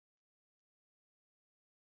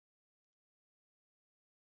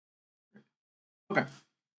Okay.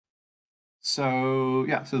 So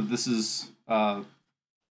yeah, so this is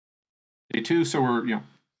day 2. So we're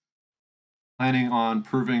planning on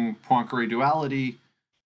proving Poincare duality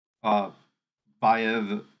via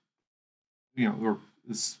the or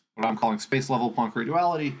this what I'm calling space level Poincare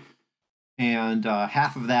duality, and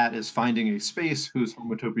half of that is finding a space whose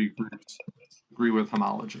homotopy groups agree with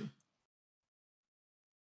homology.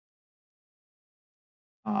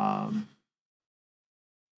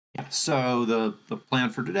 Yeah, so the plan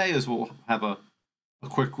for today is we'll have a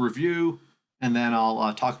quick review, and then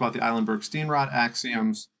I'll talk about the Eilenberg-Steenrod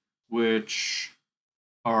axioms, which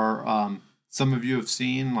are some of you have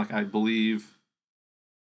seen. Like, I believe,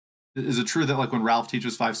 is it true that like when Ralph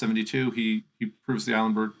teaches 572, he proves the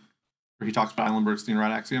Eilenberg, or he talks about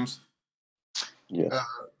Eilenberg-Steenrod axioms? Yes.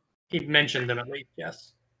 He mentioned them at least,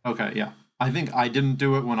 yes. Okay, yeah. I think I didn't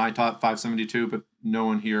do it when I taught 572, but no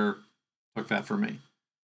one here took that for me.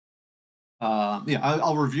 Yeah,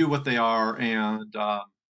 I'll review what they are, and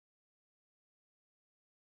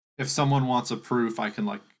if someone wants a proof, I can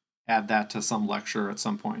like add that to some lecture at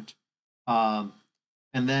some point. And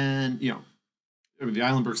then, the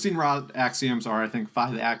Eilenberg-Steenrod axioms are, I think,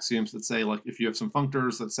 5 axioms that say, like, if you have some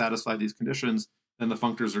functors that satisfy these conditions, then the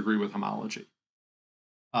functors agree with homology.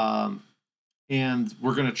 And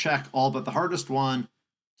we're going to check all but the hardest one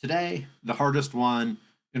today. The hardest one,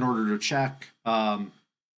 in order to check,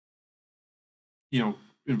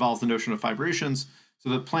 involves the notion of fibrations. So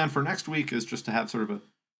the plan for next week is just to have sort of a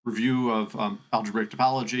review of algebraic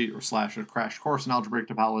topology, or / a crash course in algebraic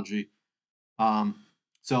topology.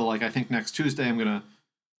 So like I think next Tuesday I'm going to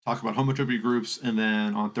talk about homotopy groups, and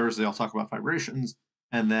then on Thursday I'll talk about fibrations,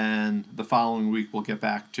 and then the following week we'll get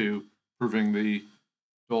back to proving the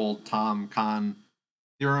Dold-Thom Kahn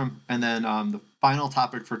theorem, and then the final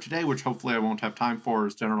topic for today, which hopefully I won't have time for,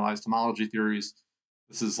 is generalized homology theories.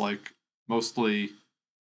 This is like mostly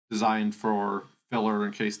designed for filler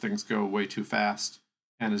in case things go way too fast,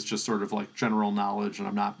 and is just sort of like general knowledge, and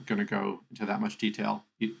I'm not going to go into that much detail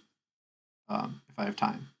if I have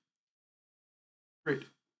time. Great.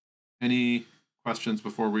 Any questions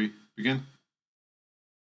before we begin?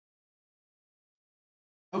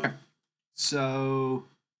 Okay, so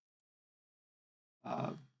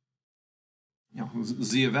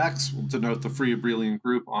Z of x will denote the free abelian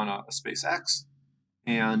group on a space X,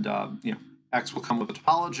 and X will come with a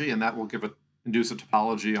topology, and that will induce a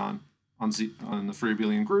topology on the free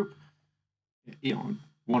abelian group.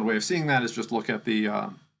 One way of seeing that is just look at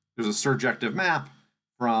the there's a surjective map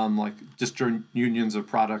from like disjoint unions of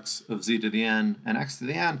products of Z to the n and X to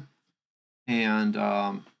the n, and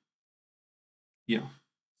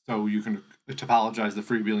so you can topologize the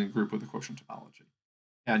free abelian group with a quotient topology.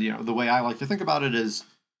 And the way I like to think about it is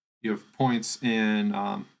you have points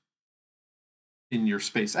in your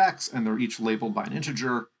space X, and they're each labeled by an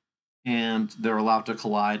integer, and they're allowed to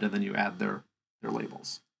collide, and then you add their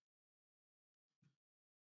labels.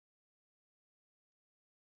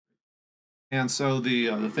 And so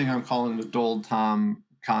the thing I'm calling the Dold-Thom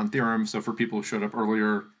Kahn theorem. So for people who showed up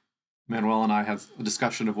earlier, Manuel and I had a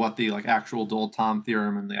discussion of what the like actual Dold-Thom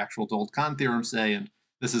theorem and the actual Dold-Kahn theorem say, and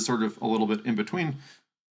this is sort of a little bit in between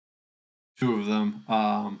two of them.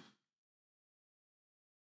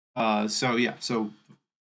 So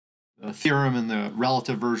the theorem in the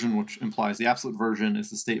relative version, which implies the absolute version, is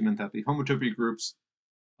the statement that the homotopy groups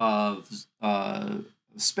of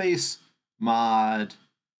space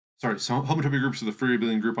homotopy groups of the free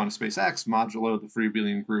abelian group on a space X modulo the free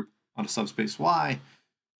abelian group on a subspace Y.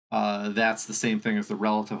 That's the same thing as the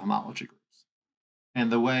relative homology groups.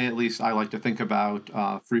 And the way, at least I like to think about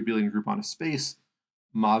free abelian group on a space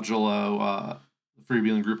modulo the free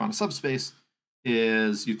abelian group on a subspace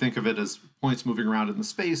is you think of it as points moving around in the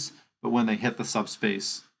space, but when they hit the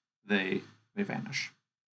subspace, they vanish.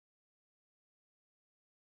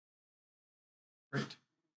 Great.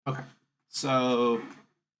 Okay. So,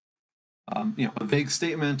 a vague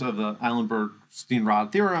statement of the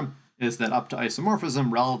Eilenberg-Steenrod theorem is that up to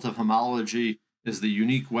isomorphism, relative homology is the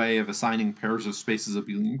unique way of assigning pairs of spaces of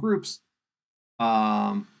abelian groups.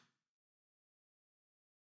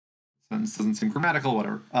 Sentence doesn't seem grammatical,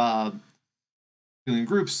 whatever. Abelian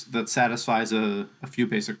groups that satisfies a few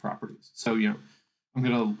basic properties. So, I'm going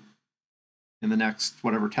to, in the next,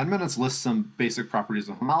 10 minutes, list some basic properties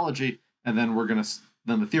of homology, and then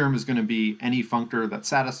then the theorem is going to be any functor that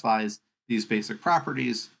satisfies these basic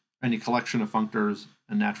properties, any collection of functors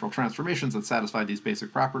and natural transformations that satisfy these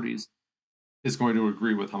basic properties is going to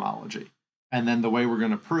agree with homology. And then the way we're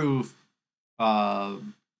going to prove, the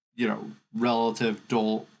relative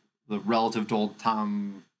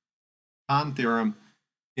Dold-Thom Kahn theorem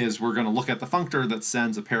is we're going to look at the functor that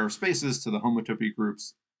sends a pair of spaces to the homotopy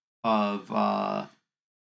groups of the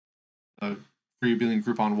free abelian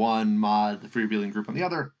group on one mod the free abelian group on the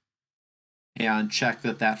other, and check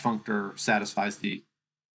that that functor satisfies the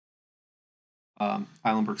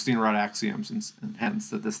Eilenberg Steenrod axioms, and hence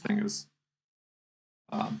that this thing is,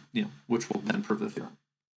 which will then prove the theorem.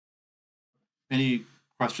 Any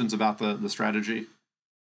questions about the strategy?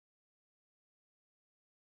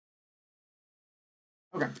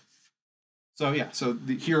 Okay. So yeah, so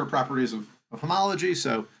here are properties of homology.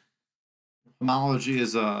 So homology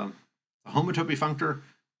is a homotopy functor.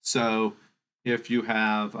 So if you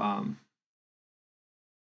have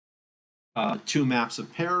two maps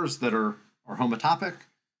of pairs that are homotopic,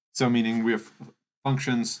 so meaning we have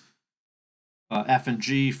functions f and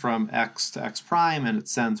g from x to x prime, and it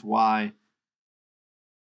sends y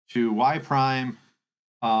to y prime,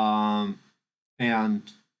 and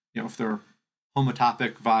if they're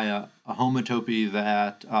homotopic via a homotopy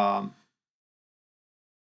that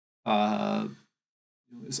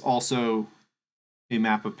is also a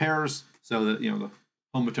map of pairs, so that the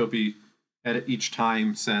homotopy at each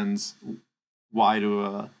time sends y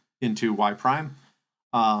to into y prime.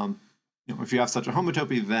 If you have such a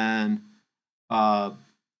homotopy, then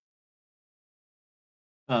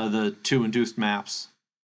the two induced maps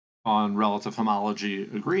on relative homology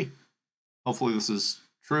agree. Hopefully this is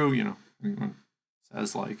true. Anyone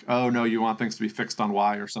says like, oh no, you want things to be fixed on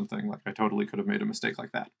y or something, like I totally could have made a mistake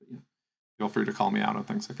like that. But, feel free to call me out on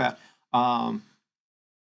things like that.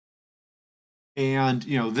 And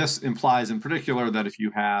this implies in particular that if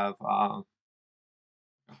you have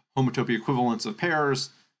homotopy equivalents of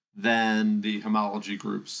pairs, then the homology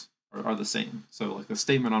groups are the same. So like the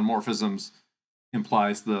statement on morphisms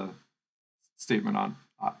implies the statement on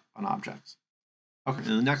objects. Okay,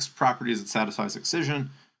 and the next property is it satisfies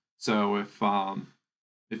excision. So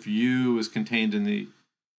if U is contained in the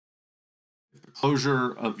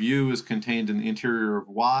closure of U is contained in the interior of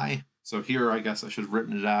Y. So here I guess I should have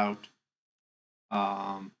written it out.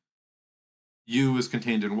 U is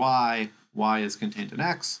contained in Y, Y is contained in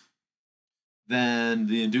X. Then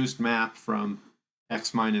the induced map from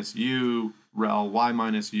X minus U rel Y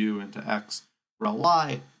minus U into X rel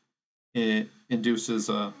Y, it induces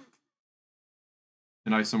an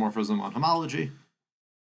isomorphism on homology.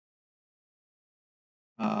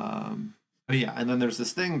 Yeah, and then there's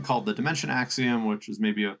this thing called the dimension axiom, which is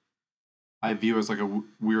maybe I view as like a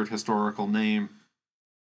weird historical name.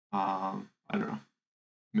 I don't know.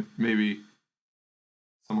 Maybe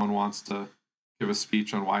someone wants to give a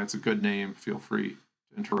speech on why it's a good name. Feel free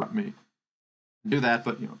to interrupt me and do that.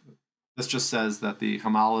 But this just says that the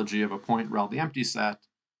homology of a point rel the empty set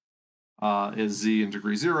is z in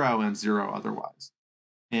degree 0 and 0 otherwise.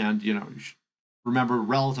 And you should remember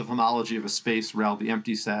relative homology of a space rel the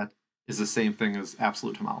empty set is the same thing as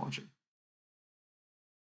absolute homology.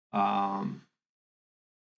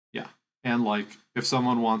 Yeah, and like if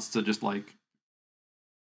someone wants to just like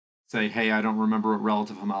say, hey, I don't remember what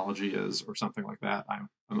relative homology is or something like that, I'm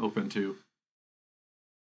open to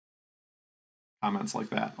comments like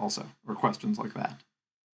that also, or questions like that.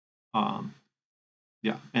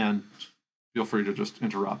 Yeah, and feel free to just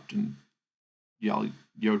interrupt and yell,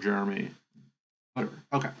 yo, Jeremy, whatever.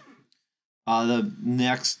 Okay. The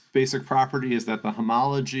next basic property is that the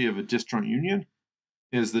homology of a disjoint union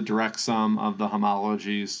is the direct sum of the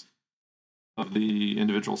homologies of the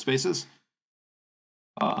individual spaces.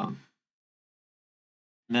 And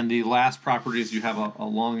then the last property is you have a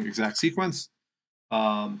long exact sequence.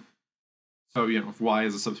 So if Y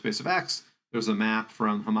is a subspace of X, there's a map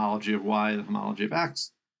from homology of Y to homology of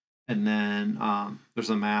X, and then there's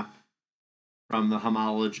a map from the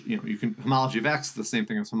homology. Homology of X, the same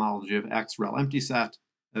thing as homology of X rel empty set.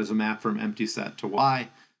 There's a map from empty set to Y.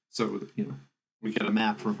 So we get a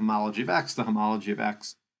map from homology of X to homology of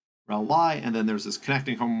X rel Y, and then there's this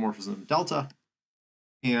connecting homomorphism delta.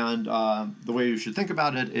 And the way you should think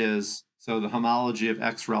about it is, so the homology of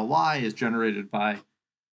X rel Y is generated by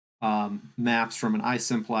maps from an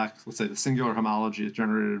I-simplex. Let's say the singular homology is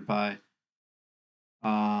generated by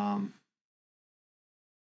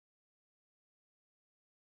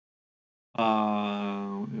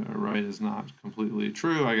right is not completely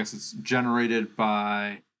true. I guess it's generated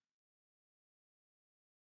by,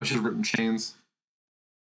 I should have written chains.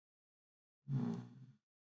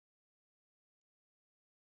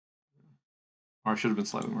 Or I should have been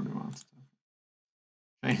slightly more nuanced.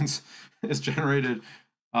 Chains is generated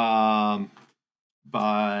by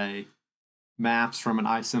maps from an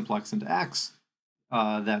I-simplex into X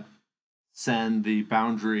that send the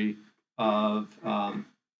boundary of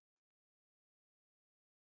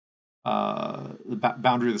the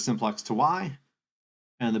boundary of the simplex to y.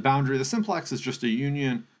 And the boundary of the simplex is just a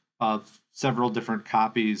union of several different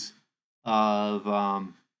copies of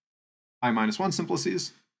I-1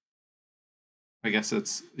 simplices. I guess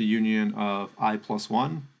it's the union of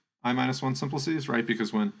I+1 I-1 simplices, right?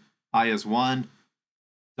 Because when I is 1,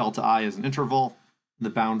 delta I is an interval. The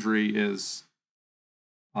boundary is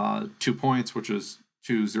 2 points, which is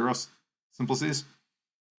 2 zero simplices.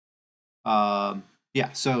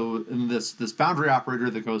 Yeah, so in this boundary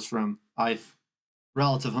operator that goes from I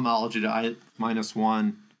relative homology to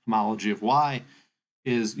I-1 homology of y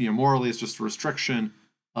is, more or less just a restriction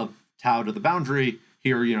of tau to the boundary.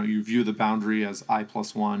 Here, you view the boundary as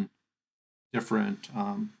I+1 different.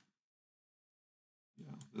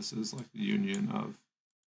 This is like the union of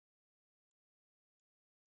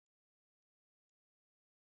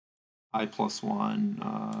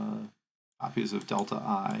I+1 copies of delta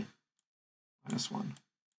I -1.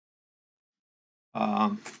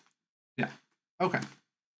 Yeah, okay.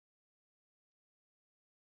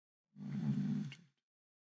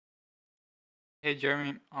 Hey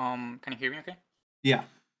Jeremy, can you hear me okay? Yeah.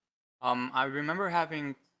 I remember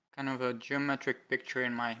having kind of a geometric picture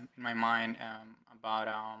in my mind about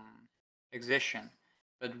excision,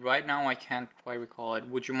 but right now I can't quite recall it.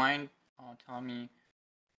 Would you mind telling me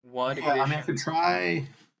what Yeah, I mean, I excision? could try.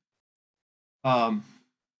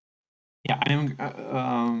 Yeah, I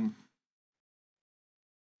am.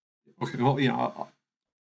 Okay, well,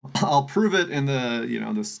 I'll prove it in the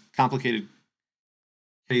this complicated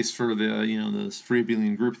case for the this free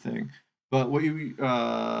abelian group thing. But what you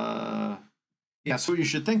yeah, so you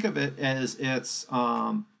should think of it as it's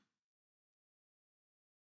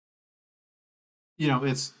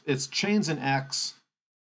it's chains in X.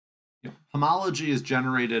 Homology is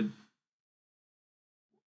generated.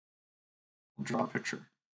 I'll draw a picture.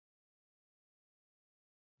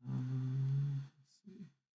 Let's see.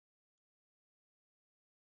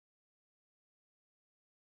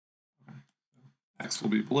 Okay. So X will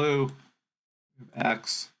be blue.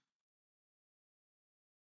 X.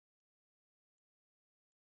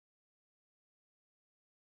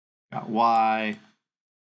 Got Y.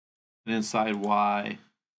 And inside Y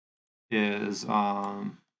is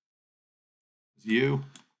U.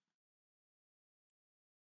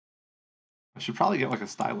 I should probably get like a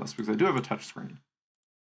stylus because I do have a touch screen.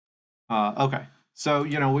 Okay, so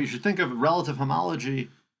what you should think of relative homology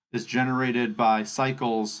is generated by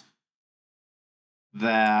cycles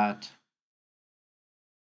that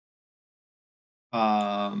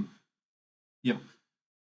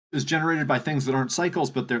is generated by things that aren't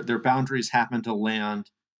cycles, but their boundaries happen to land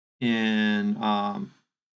in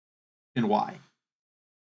Y.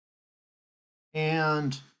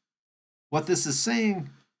 And what this is saying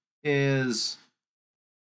is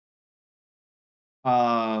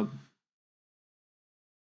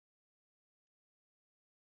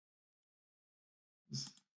this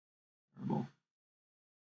is terrible.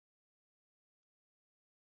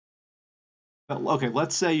 But okay,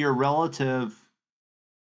 let's say your relative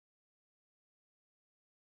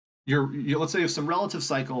let's say you have some relative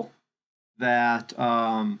cycle that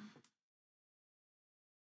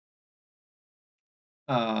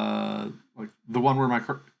like the one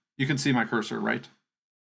where you can see my cursor, right?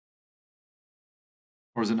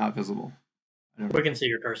 Or is it not visible? We can see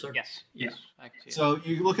your cursor. Yes, yes, I can see it. So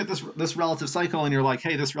you look at this relative cycle and you're like,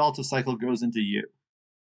 hey, this relative cycle goes into U.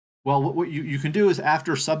 Well, what you can do is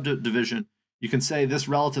after subdivision, you can say this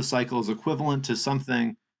relative cycle is equivalent to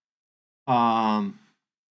something. I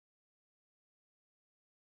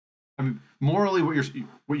mean, morally,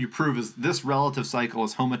 what you prove is this relative cycle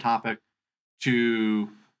is homotopic to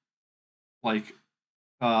like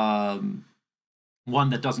one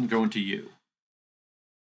that doesn't go into U.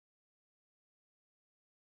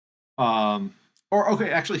 Or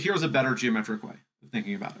okay, actually, here's a better geometric way of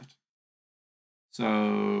thinking about it.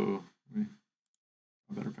 So, a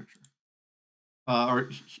better picture. Or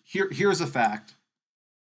here's a fact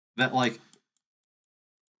that like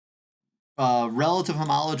relative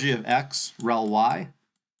homology of X rel Y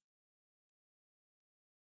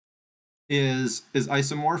is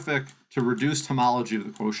isomorphic to reduced homology of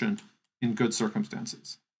the quotient in good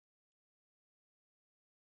circumstances.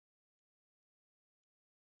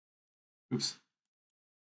 Oops.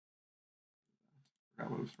 I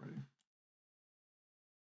forgot what I was writing.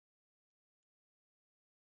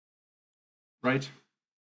 Right?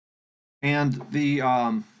 And the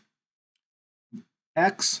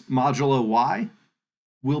X modulo Y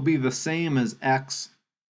will be the same as X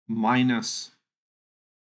minus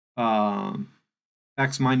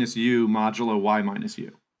X minus U modulo Y minus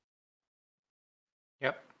U.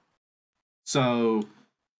 Yep. So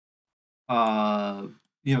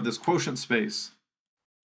this quotient space,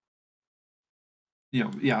 so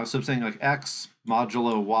I'm saying like x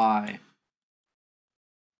modulo y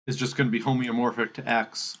is just going to be homeomorphic to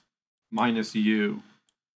x minus u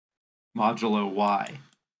modulo y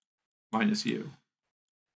minus u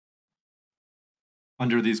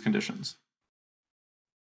under these conditions.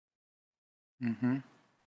 Mm-hmm.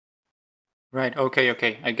 Right.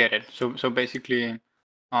 Okay. I get it. So basically,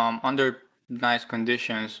 under nice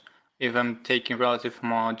conditions, if I'm taking relative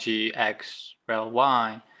homology x rel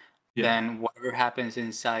y, then whatever happens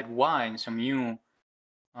inside y in some u,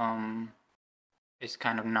 is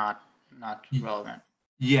kind of not relevant.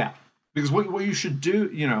 Yeah, because what you should do,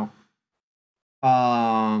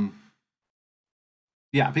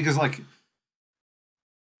 because like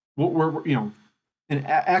what we're in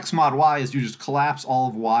x mod y is you just collapse all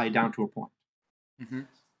of y down to a point. Mm-hmm.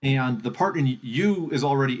 And the part in u is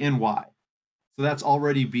already in y, so that's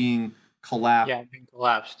already being collapsed. Yeah, being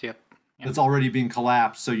collapsed. Yep. It's already being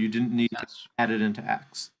collapsed, so you didn't need to add it into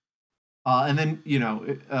x. And then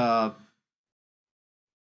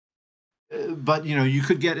but you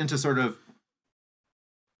could get into sort of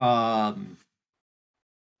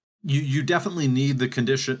you definitely need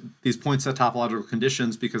these point set topological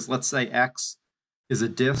conditions, because let's say x is a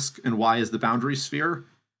disk and y is the boundary sphere,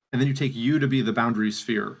 and then you take u to be the boundary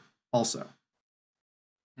sphere also.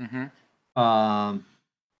 Mm-hmm.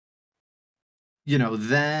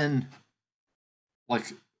 Then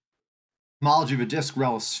like homology of a disk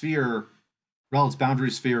rel a sphere, rel its boundary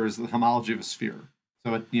sphere is the homology of a sphere.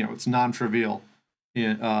 So it's non-trivial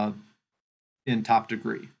in top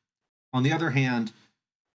degree. On the other hand,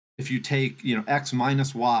 if you take x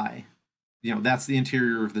minus y, that's the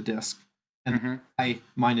interior of the disk, and y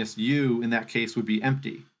minus u in that case would be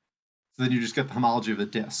empty. So then you just get the homology of the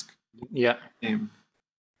disk. Yeah.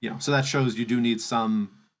 So that shows you do need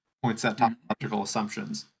some point set topological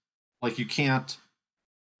assumptions. Like you can't.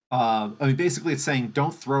 Basically, it's saying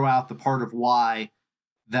don't throw out the part of y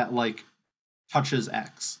that like touches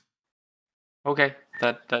x. Okay,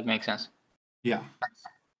 that makes sense. Yeah.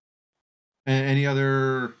 Any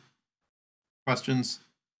other questions?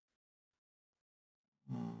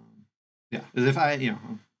 Yeah, as if I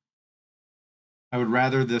would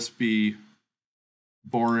rather this be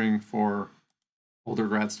boring for older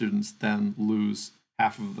grad students than lose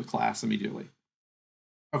half of the class immediately.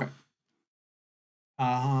 Okay.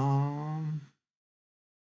 Oh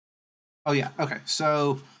yeah. Okay.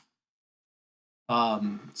 So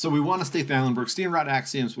we want to state the Eilenberg Steenrod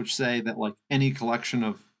axioms, which say that like any collection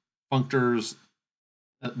of functors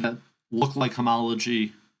that look like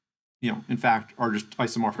homology, in fact, are just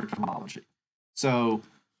isomorphic to homology. So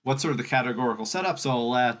what's sort of the categorical setup? So I'll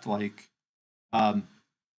let like ab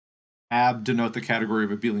denote the category of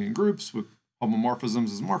abelian groups with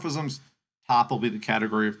homomorphisms as morphisms. Top will be the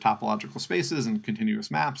category of topological spaces and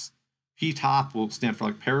continuous maps. P top will stand for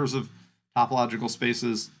like pairs of topological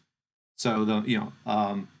spaces. So the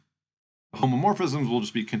homomorphisms will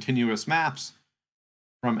just be continuous maps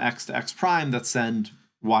from x to x prime that send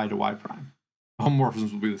y to y prime. The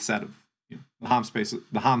homomorphisms will be the set of the Hom spaces.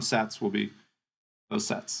 The Hom sets will be those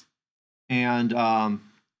sets, and then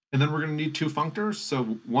we're going to need two functors. So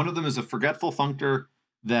one of them is a forgetful functor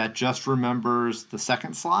that just remembers the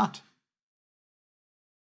second slot.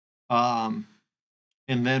 And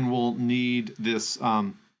then we'll need this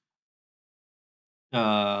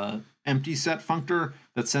empty set functor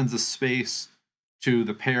that sends a space to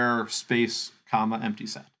the pair space comma empty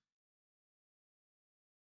set.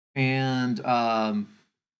 And in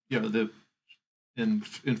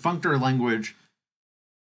functor language,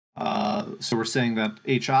 so we're saying that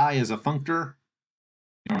hi is a functor,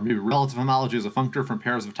 maybe relative homology is a functor from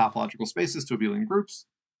pairs of topological spaces to abelian groups.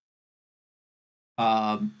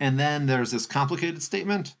 And then there's this complicated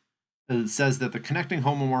statement that says that the connecting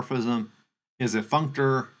homomorphism is a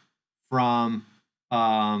functor from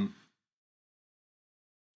the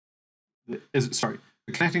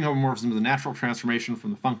connecting homomorphism is a natural transformation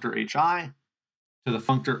from the functor hi to the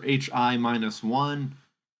functor hi minus 1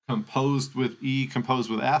 composed with e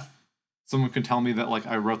composed with f. Someone can tell me that like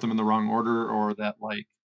I wrote them in the wrong order, or that like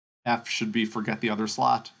f should be forget the other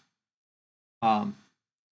slot. But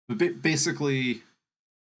basically,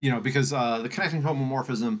 because the connecting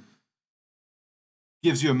homomorphism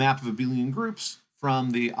gives you a map of abelian groups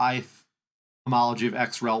from the ith homology of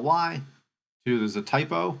x rel y to, there's a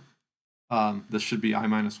typo, this should be I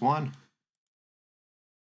minus 1.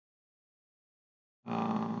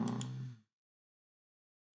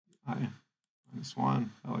 I minus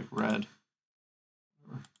 1, I like red.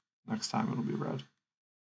 Next time it'll be red.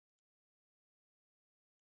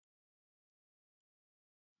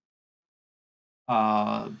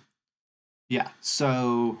 Yeah,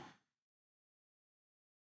 so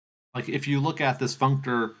like if you look at this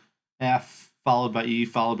functor f followed by e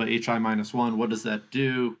followed by hi minus 1, what does that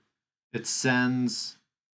do? It sends,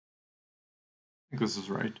 I think this is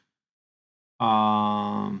right,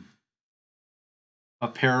 a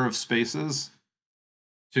pair of spaces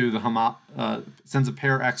to the sends a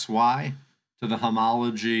pair xy to the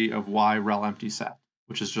homology of y rel empty set,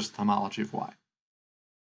 which is just the homology of y.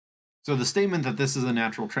 So the statement that this is a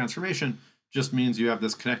natural transformation just means you have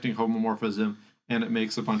this connecting homomorphism and it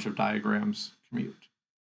makes a bunch of diagrams commute.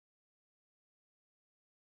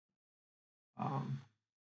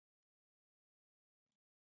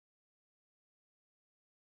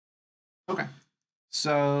 Okay,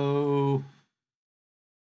 so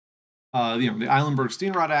the Eilenberg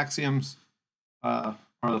Steenrod axioms are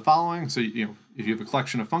the following. So if you have a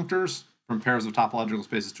collection of functors from pairs of topological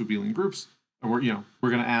spaces to abelian groups, and we're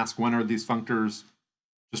going to ask when are these functors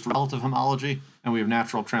just relative homology, and we have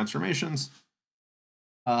natural transformations.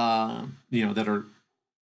 That are,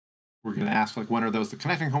 we're going to ask like when are those the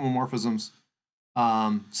connecting homomorphisms.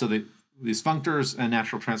 So these functors and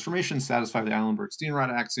natural transformations satisfy the Eilenberg-Steenrod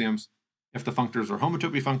axioms if the functors are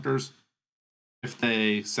homotopy functors, if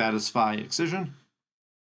they satisfy excision,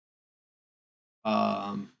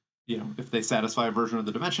 if they satisfy a version of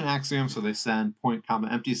the dimension axiom, so they send point comma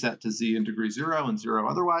empty set to z in degree 0 and 0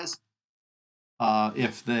 otherwise.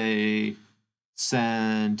 If they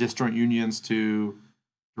send disjoint unions to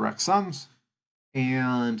direct sums,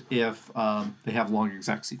 and if they have long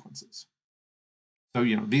exact sequences. So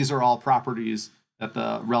these are all properties that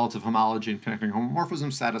the relative homology and connecting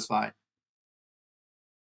homomorphism satisfy.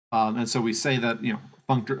 And so we say that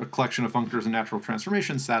a collection of functors and natural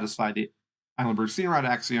transformations satisfy the Eilenberg-Steenrod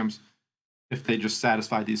axioms if they just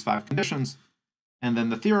satisfy these 5 conditions. And then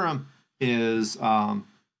the theorem is that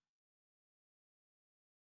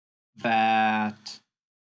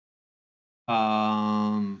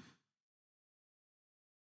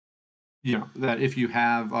that if you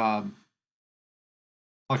have a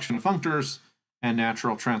collection of functors and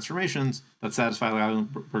natural transformations that satisfy the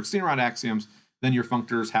Eilenberg-Steenrod axioms, then your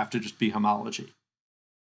functors have to just be homology.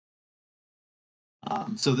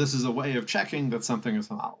 So this is a way of checking that something is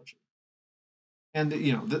homology. And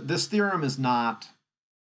this theorem is not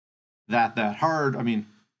that hard. I mean,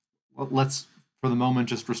 let's for the moment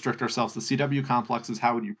just restrict ourselves to CW complexes.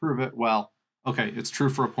 How would you prove it? Well, okay, it's true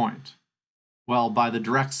for a point. Well, by the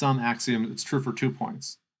direct sum axiom, it's true for 2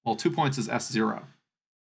 points. Well, 2 points is S0.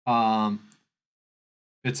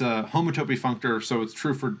 It's a homotopy functor, so it's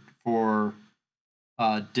true for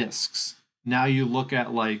disks. Now you look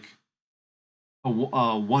at like a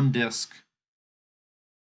one disk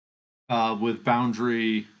with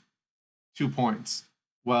boundary 2 points.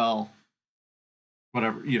 Well,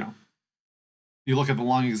 whatever, you look at the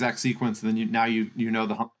long exact sequence, and then you know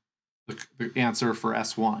the answer for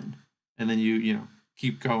S1, and then you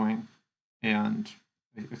keep going, and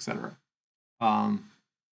etc.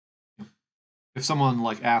 If someone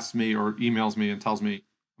like asks me or emails me and tells me,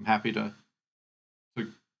 I'm happy to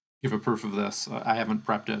give a proof of this. I haven't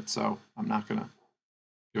prepped it, so I'm not going to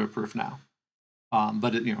give a proof now.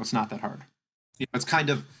 But it's not that hard. It's kind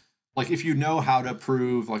of like if you know how to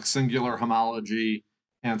prove like singular homology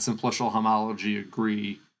and simplicial homology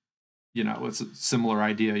agree, it's a similar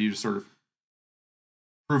idea. You just sort of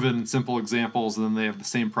prove it in simple examples, and then they have the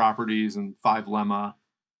same properties and 5 lemma,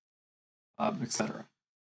 etc.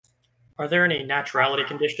 Are there any naturality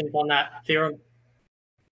conditions on that theorem?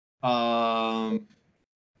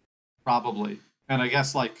 Probably. And I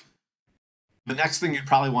guess like the next thing you'd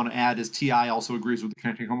probably want to add is Ti also agrees with the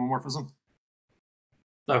connecting homomorphism.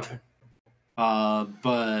 Okay.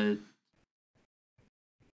 But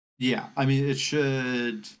yeah, I mean it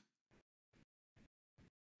should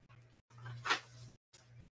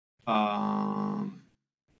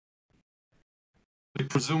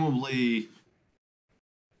presumably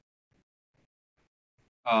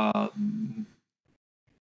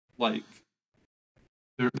like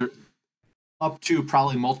they're up to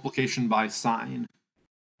probably multiplication by sign.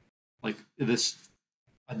 Like this,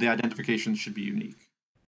 the identification should be unique.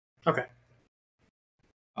 Okay.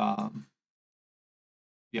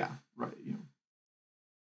 Yeah, right.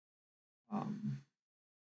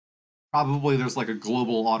 Probably there's like a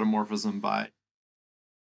global automorphism by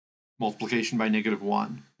multiplication by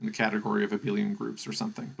 -1 in the category of abelian groups or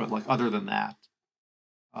something. But like other than that,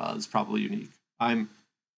 it's probably unique.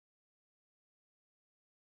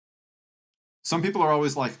 Some people are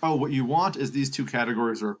always like, oh, what you want is these 2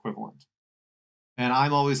 categories are equivalent. And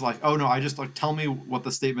I'm always like, oh no, I just like tell me what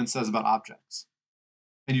the statement says about objects.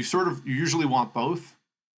 And you usually want both.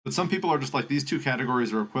 But some people are just like, these two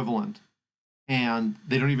categories are equivalent, and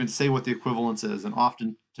they don't even say what the equivalence is. And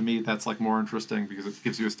often, to me, that's like more interesting because it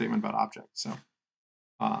gives you a statement about objects. So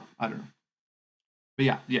I don't know. But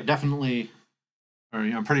yeah, definitely. Or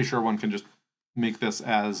I'm pretty sure one can just make this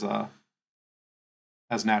as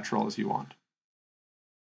natural as you want.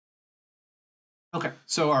 Okay,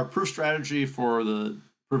 so our proof strategy for the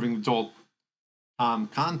proving the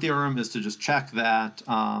Dold-Thom theorem is to just check that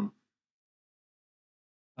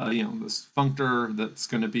this functor that's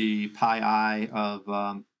going to be pi I of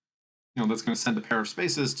that's going to send a pair of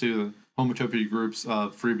spaces to the homotopy groups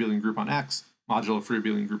of free abelian group on X modulo free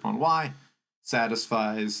abelian group on Y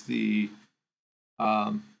satisfies the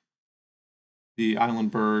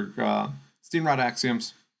Eilenberg Steenrod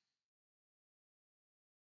axioms.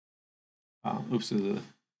 Some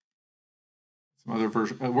other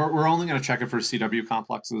version. We're only going to check it for CW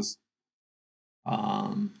complexes,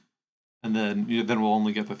 and then we'll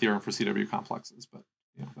only get the theorem for CW complexes. But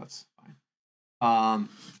that's fine.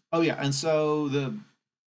 Oh yeah, and so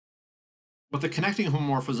what the connecting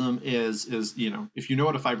homomorphism is if you know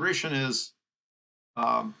what a fibration is,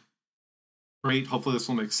 great. Hopefully this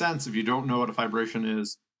will make sense. If you don't know what a fibration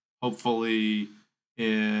is, hopefully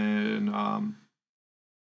in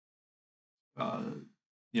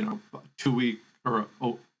 2 week or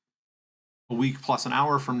a week plus an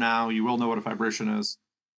hour from now, you will know what a fibration is,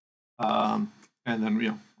 and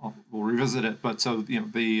then we'll revisit it. But so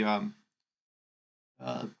the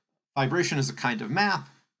fibration is a kind of map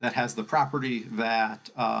that has the property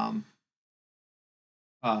that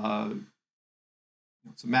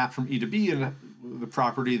it's a map from E to B, and the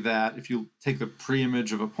property that if you take the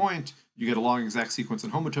pre-image of a point, you get a long exact sequence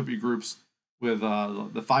in homotopy groups with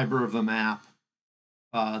the fiber of the map,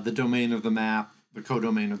 the domain of the map, the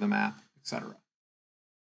codomain of the map, etc.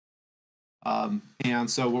 And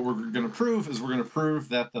so what we're going to prove is we're going to prove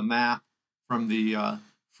that the map from the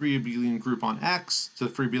free abelian group on X to the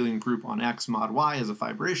free abelian group on X mod Y is a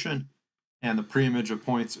fibration, and the pre-image of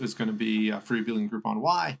points is going to be a free abelian group on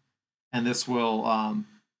Y, and this will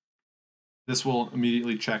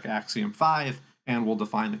immediately check axiom 5, and we'll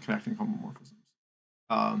define the connecting homomorphisms.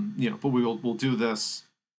 But we'll do this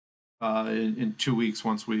in 2 weeks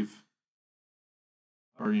once we've,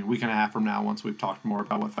 or a week and a half from now once we've talked more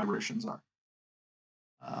about what fibrations are.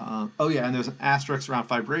 Oh yeah, and there's an asterisk around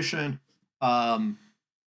fibration.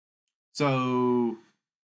 So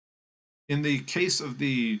in the case of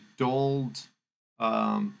the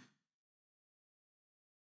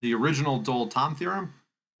the original Dold-Thom theorem,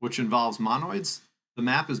 which involves monoids, the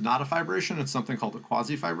map is not a fibration. It's something called a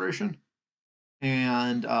quasi-fibration.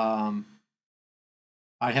 And I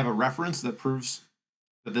have a reference that proves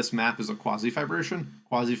that this map is a quasi-fibration.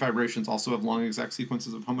 Quasi-fibrations also have long exact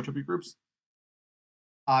sequences of homotopy groups.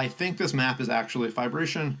 I think this map is actually a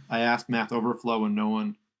fibration. I asked Math Overflow and no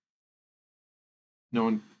one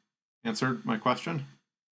answered my question.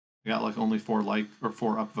 I got like only 4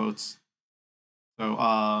 upvotes. So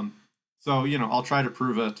I'll try to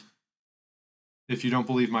prove it. If you don't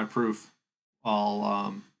believe my proof,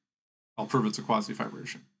 I'll prove it's a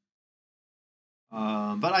quasi-fibration.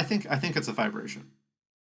 But I think it's a fibration.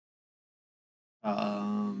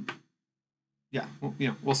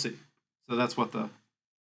 We'll see. So that's what the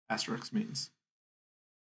asterisk means.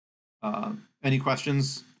 Any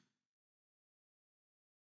questions?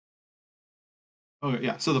 Okay,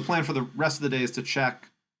 yeah. So the plan for the rest of the day is to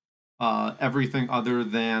check everything other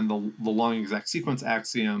than the long exact sequence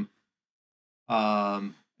axiom,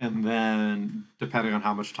 and then depending on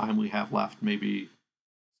how much time we have left, maybe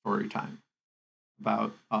story time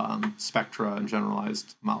about spectra and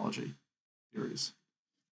generalized homology theories.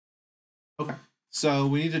 Okay, so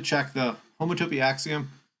we need to check the homotopy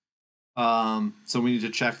axiom. So we need to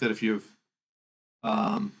check that if you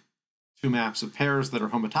have 2 maps of pairs that are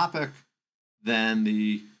homotopic, then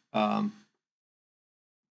the I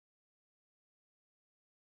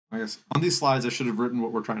guess on these slides I should have written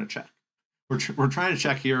what we're trying to check. We're trying to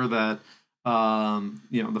check here that the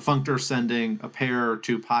functor sending a pair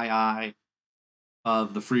to pi I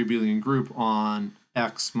of the free abelian group on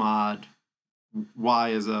X mod Y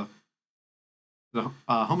is the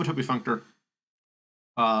homotopy functor.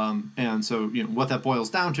 And so what that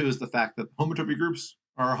boils down to is the fact that homotopy groups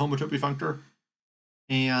are a homotopy functor,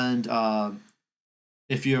 and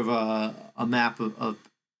if you have a map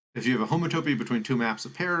if you have a homotopy between 2 maps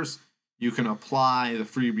of pairs, you can apply the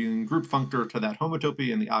free abelian group functor to that homotopy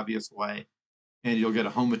in the obvious way, and you'll get a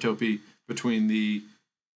homotopy between the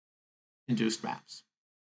induced maps.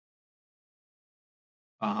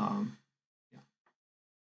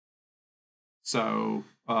 So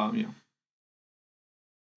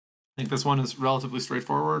think this one is relatively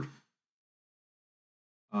straightforward.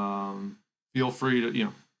 Feel free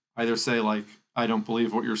to, either say like, I don't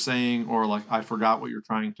believe what you're saying, or like, I forgot what you're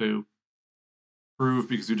trying to prove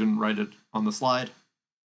because you didn't write it on the slide,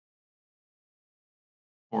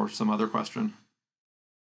 or some other question.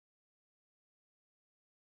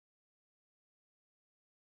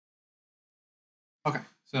 Okay,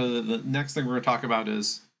 so the next thing we're going to talk about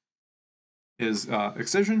is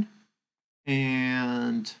excision,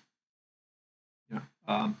 and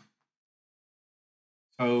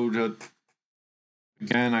so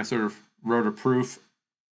again, I sort of wrote a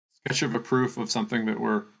sketch of a proof of something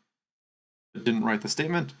that didn't write the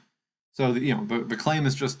statement. So the claim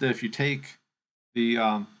is just that if you take the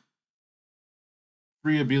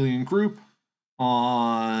free abelian group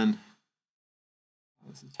on,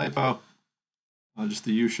 that's a typo, just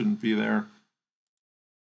the U shouldn't be there.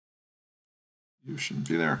 U shouldn't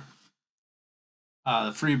be there.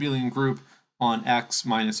 The free abelian group on X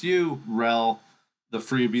minus U, rel the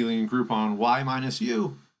free abelian group on Y minus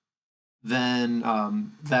U,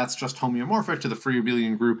 then that's just homeomorphic to the free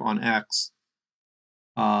abelian group on X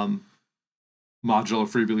modulo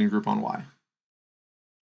free abelian group on Y.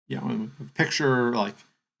 Picture like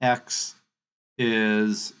X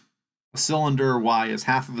is a cylinder, Y is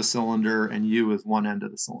half of a cylinder, and U is one end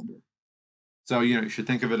of the cylinder. So you should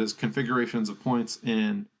think of it as configurations of points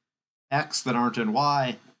in X that aren't in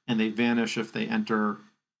Y, and they vanish if they enter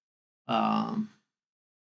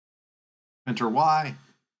Y.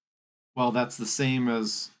 Well, that's the same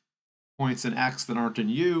as points in X that aren't in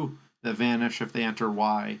U that vanish if they enter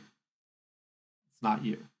Y. It's not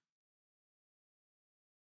U.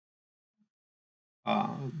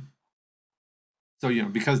 So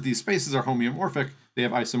because these spaces are homeomorphic, they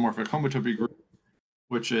have isomorphic homotopy group,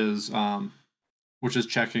 which is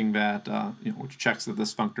checking that which checks that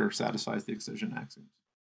this functor satisfies the excision axioms.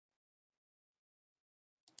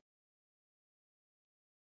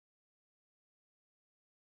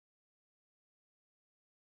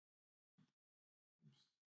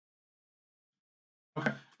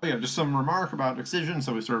 Okay. Oh yeah, just some remark about excision.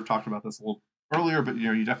 So we sort of talked about this a little earlier, but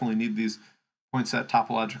you definitely need these point set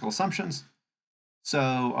topological assumptions.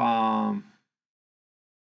 So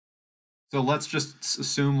so let's just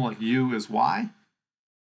assume like U is Y.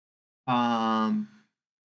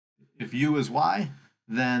 If U is Y,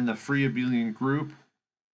 then the free abelian group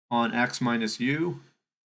on X minus U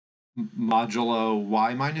modulo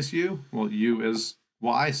Y minus U, well, U is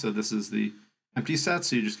Y, so this is the empty set,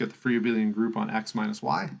 so you just get the free abelian group on X minus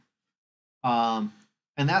Y. And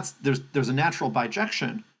there's a natural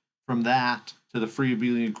bijection from that to the free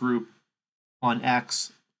abelian group on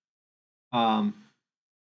X modulo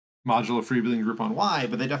free abelian group on Y,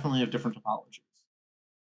 but they definitely have different topologies.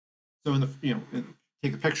 So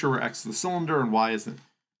take the picture where X is the cylinder and Y is the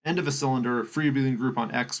end of a cylinder, free abelian group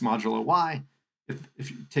on X modulo Y.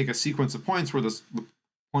 If you take a sequence of points where the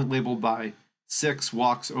point labeled by 6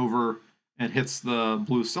 walks over and hits the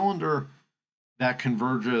blue cylinder, that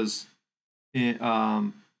converges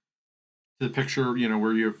to the picture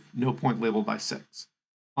where you have no point labeled by 6.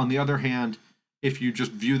 On the other hand, if you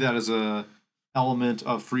just view that as a element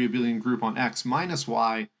of free abelian group on X minus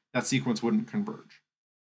Y, that sequence wouldn't converge.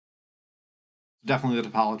 Definitely the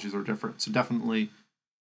topologies are different. So definitely,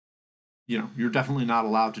 you're definitely not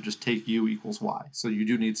allowed to just take U equals Y. So you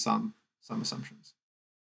do need some assumptions.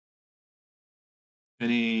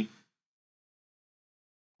 Any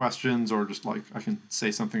questions, or just like I can say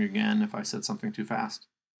something again if I said something too fast?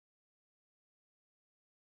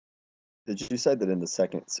 Did you say that in the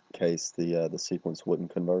second case the sequence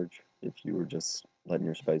wouldn't converge if you were just letting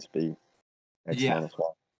your space be X minus Y?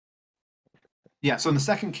 Yeah, so in the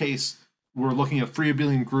second case, we're looking at free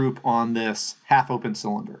abelian group on this half-open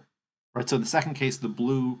cylinder, right? So the second case, the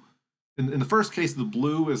blue, in the first case, the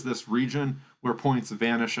blue is this region where points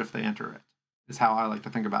vanish if they enter it, is how I like to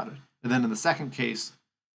think about it. And then in the second case,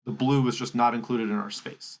 the blue is just not included in our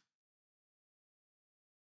space.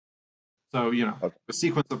 So, okay. A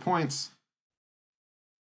sequence of points,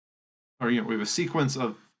 or, we have a sequence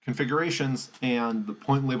of configurations, and the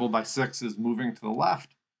point labeled by 6 is moving to the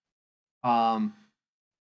left.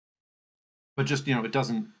 But just, it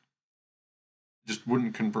just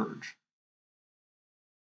wouldn't converge.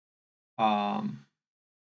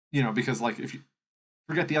 Because like if you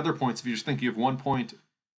forget the other points, if you just think you have one point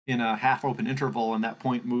in a half open interval and that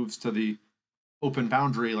point moves to the open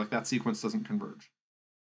boundary, like that sequence doesn't converge.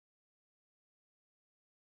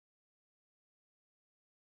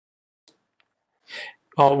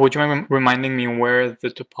 Would you mind reminding me where the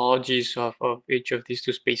topologies of each of these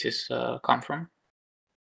two spaces come from?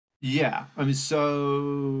 Yeah, I mean,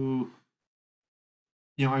 so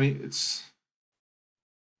you know, I mean,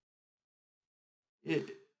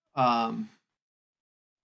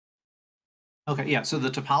 okay, yeah. So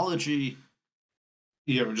the topology,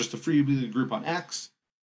 you know, just a free abelian group on X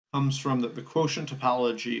comes from the quotient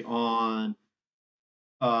topology on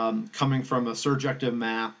coming from a surjective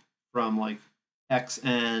map from like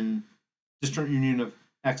xn disjoint union of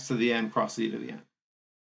x to the n cross z to the n.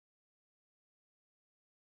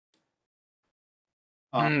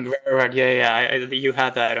 Right. Yeah. You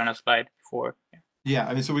had that on a slide before. Yeah,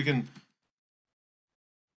 I mean, so we can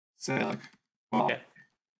say like, well, Yeah.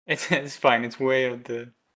 It's fine. It's way at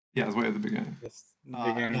the yeah, it's way at the beginning.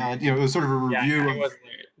 beginning. And you know, it was sort of a review. Yeah, it was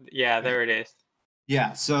there. Yeah, there it is.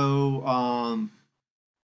 Yeah, so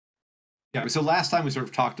yeah, so last time we sort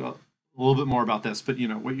of talked a little bit more about this, but you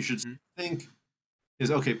know, what you should think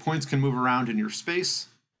is, okay, points can move around in your space,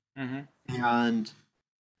 and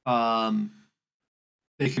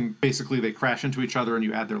they can basically, they crash into each other and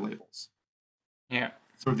you add their labels. Yeah.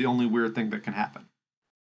 Sort of the only weird thing that can happen.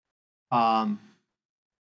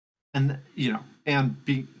 And you know, and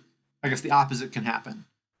I guess the opposite can happen.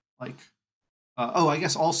 Like, oh, I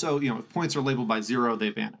guess also, you know, if points are labeled by 0, they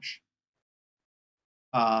vanish.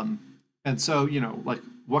 And so, you know, like,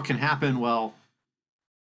 what can happen? Well,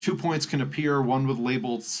 2 points can appear, one with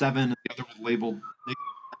labeled 7 and the other with labeled -7,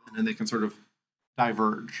 and they can sort of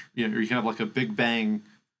diverge. You know, or you can have like a big bang,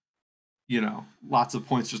 you know, lots of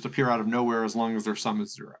points just appear out of nowhere as long as their sum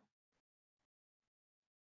is 0.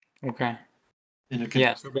 Okay. And it can,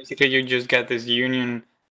 Yeah, so basically you just get this union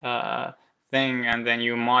thing, and then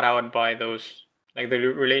you mod out by those, like the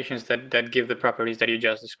relations that give the properties that you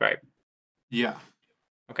just described. yeah.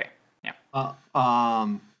 Okay. Yeah.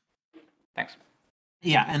 Thanks.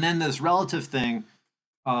 Yeah, and then this relative thing,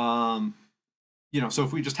 you know, so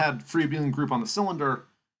if we just had free abelian group on the cylinder,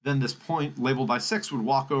 then this point labeled by 6 would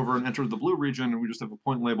walk over and enter the blue region, and we just have a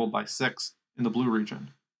point labeled by 6 in the blue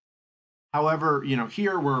region. However, you know,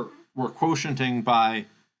 here we're quotienting by,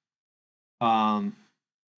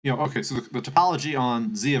 you know, okay, so the topology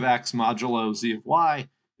on z of x modulo z of y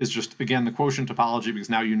is just, again, the quotient topology, because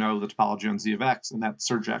now you know the topology on z of x, and that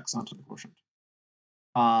surjects onto the quotient.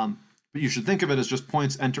 But you should think of it as just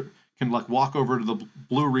points can like walk over to the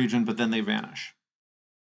blue region, but then they vanish.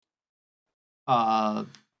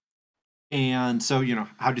 And so, you know,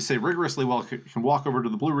 how do you say rigorously? Well, it can walk over to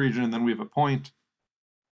the blue region, and then we have a point,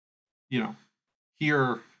 you know,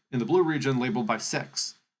 here in the blue region labeled by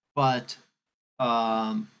 6. But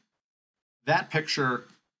that picture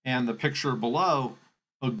and the picture below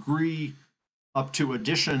agree up to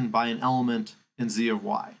addition by an element in z of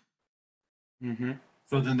y.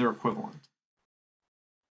 So then they're equivalent.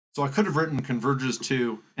 So I could have written converges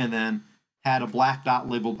to and then had a black dot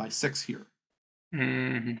labeled by 6 here.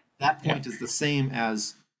 That point is the same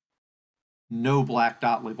as no black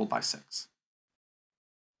dot labeled by 6.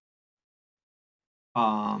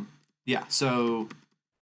 Yeah, so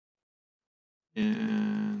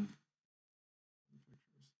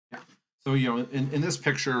so you know, in this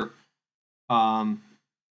picture,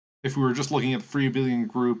 if we were just looking at the free abelian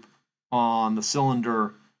group on the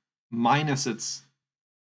cylinder minus its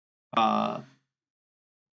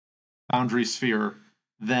boundary sphere,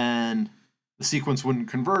 then the sequence wouldn't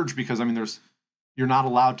converge, because I mean, you're not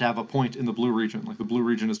allowed to have a point in the blue region. Like, the blue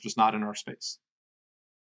region is just not in our space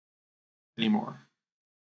anymore.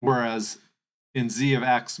 Whereas in z of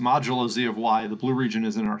x modulo z of y, the blue region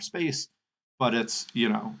is in our space, but it's, you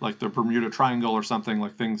know, like the Bermuda Triangle or something,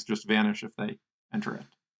 like things just vanish if they enter it.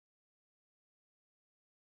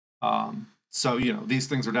 So, you know, these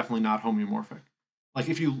things are definitely not homeomorphic. Like,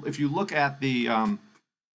 if you look at the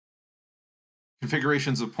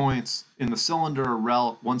configurations of points in the cylinder,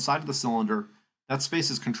 one side of the cylinder, that space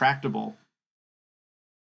is contractible.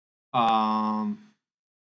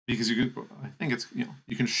 Because you could, I think it's, you know,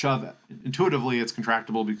 you can shove it. Intuitively, it's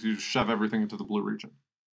contractible because you just shove everything into the blue region.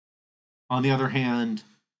 On the other hand,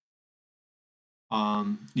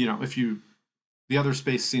 you know, the other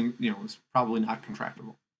space you know, is probably not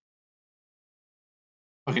contractible.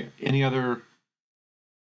 Okay, any other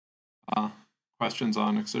questions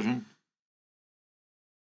on excision?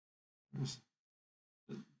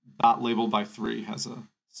 The dot labeled by 3 has a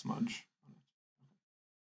smudge.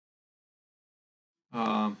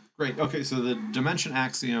 Great. Okay, so the dimension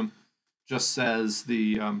axiom just says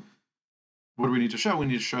what do we need to show? We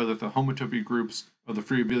need to show that the homotopy groups of the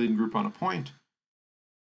free abelian group on a point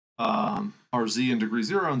are z in degree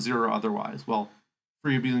 0 and 0 otherwise. Well,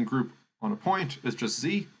 free abelian group on a point is just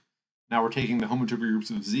z. Now we're taking the homotopy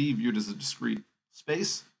groups of z viewed as a discrete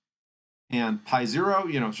space. And pi 0,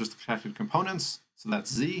 you know, it's just the connected components, so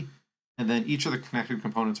that's z. And then each of the connected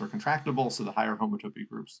components are contractible, so the higher homotopy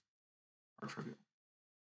groups are trivial.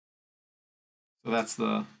 So that's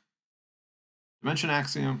the dimension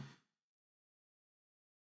axiom.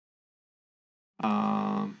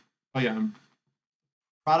 Oh yeah,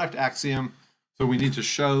 product axiom. So we need to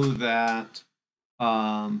show that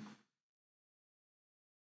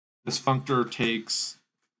this functor takes,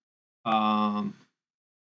 yeah,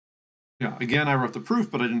 again, I wrote the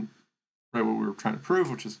proof, but I didn't write what we were trying to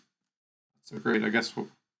prove, which is so great. I guess what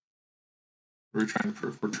we're trying to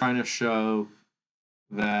prove. We're trying to show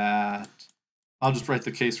that, I'll just write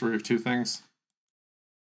the case where we have two things.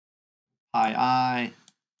 Pi I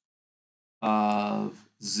of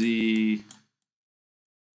Z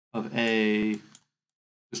of A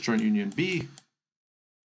disjoint union B.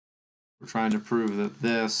 We're trying to prove that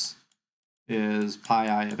this is pi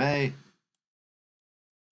I of A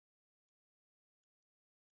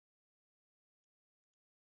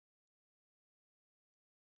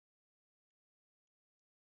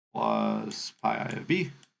plus pi I of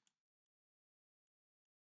B.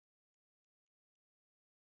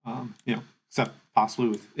 You know, except possibly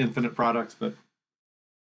with infinite products, but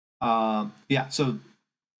yeah, so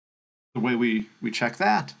the way we check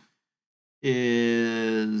that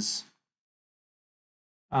is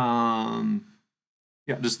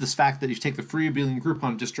yeah, just this fact that you take the free abelian group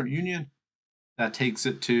on a disjoint union, that takes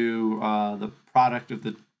it to the product of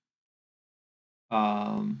the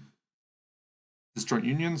disjoint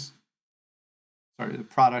unions. Sorry, the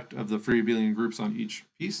product of the free abelian groups on each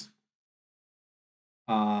piece.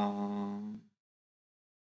 I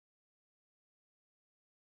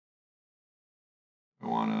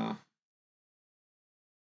want to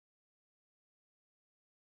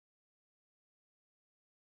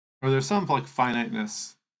or there's some like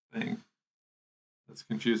finiteness thing that's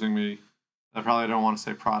confusing me. I probably don't want to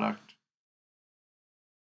say product.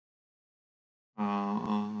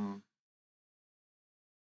 Probably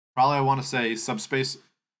I want to say subspace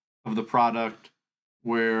of the product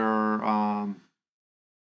where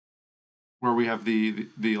we have the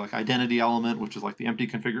like identity element, which is like the empty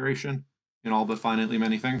configuration in all but finitely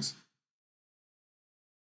many things.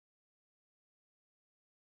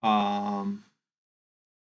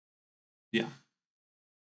 Yeah.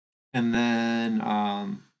 And then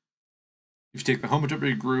if you take the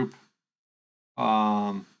homotopy group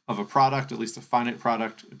of a product, at least a finite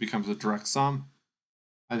product, it becomes a direct sum.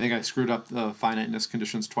 I think I screwed up the finiteness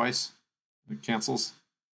conditions twice. It cancels.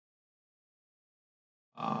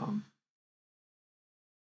 Yeah,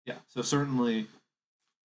 so certainly.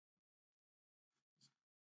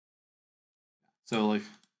 So like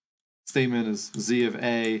statement is Z of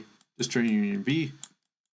A disjoint union B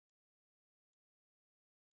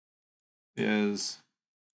is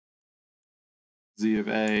Z of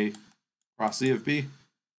A cross Z of B.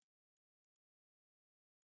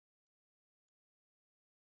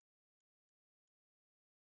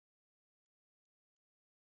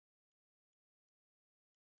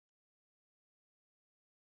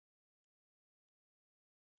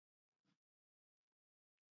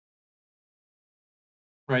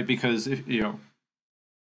 Right, because if you know,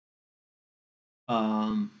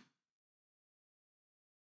 I'm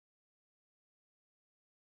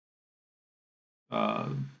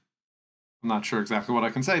not sure exactly what I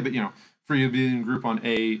can say, but you know, for you being group on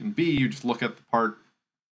A and B, you just look at the part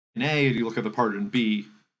in A and you look at the part in B,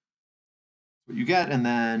 what you get, and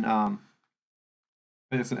then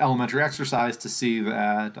it's an elementary exercise to see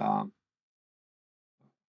that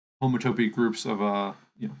homotopy groups of a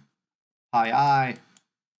you know pi I.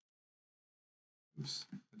 Oops,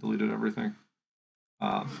 I deleted everything.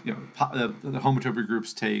 You know, the homotopy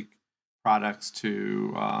groups take products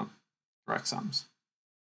to direct sums.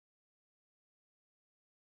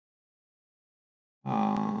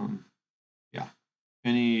 Yeah.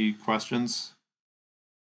 Any questions?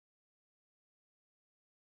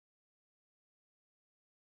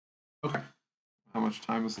 Okay. How much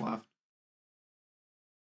time is left?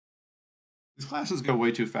 These classes go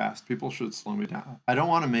way too fast. People should slow me down. I don't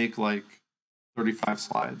want to make like 35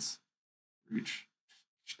 slides for each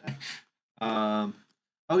day. Oh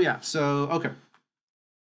yeah, so okay.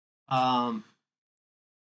 And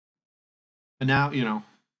now, you know,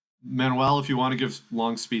 Manuel, if you want to give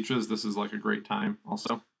long speeches, this is like a great time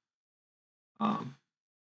also. I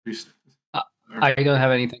don't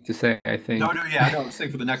have anything to say, I think. No, yeah, I was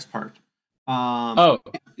saying for the next part.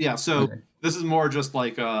 Yeah, so okay. This is more just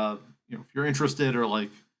like, you know, if you're interested or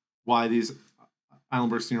like why these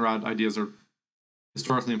Eilenberg Steenrod ideas are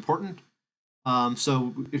historically important.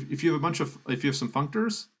 So if you have if you have some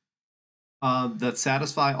functors that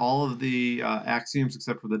satisfy all of the axioms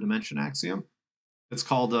except for the dimension axiom, It's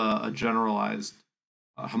called a generalized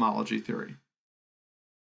homology theory.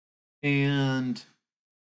 And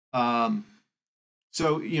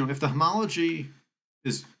so, if the homology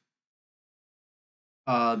is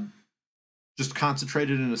just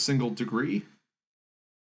concentrated in a single degree,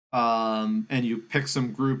 and you pick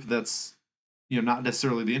some group that's not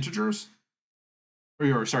necessarily the integers,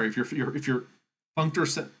 or if your functor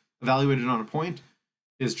set evaluated on a point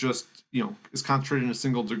is just is concentrated in a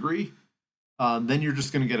single degree, then you're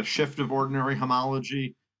just going to get a shift of ordinary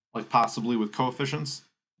homology, like possibly with coefficients,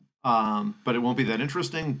 but it won't be that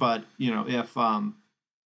interesting. But if the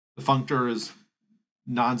functor is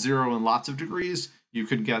non-zero in lots of degrees, you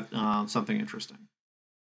could get something interesting.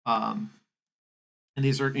 And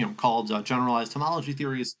these are called generalized homology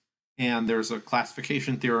theories, and there's a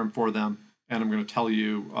classification theorem for them, and I'm going to tell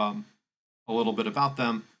you a little bit about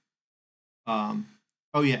them.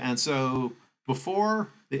 Oh yeah, and so before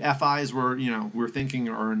the FIs were we're thinking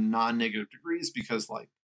are in non-negative degrees because like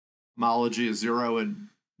homology is 0 and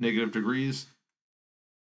negative degrees.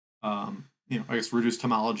 I guess reduced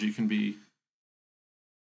homology can be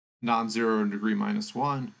non-zero in degree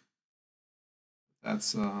 -1.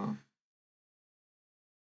 That's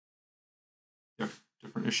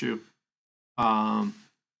different issue.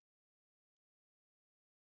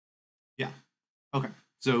 Yeah. Okay.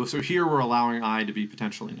 So here we're allowing I to be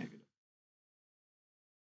potentially negative.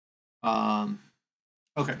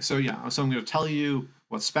 Okay. So yeah. So I'm going to tell you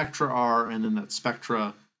what spectra are, and then that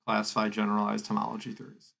spectra classify generalized homology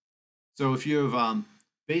theories. So if you have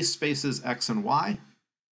base spaces X and Y,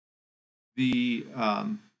 the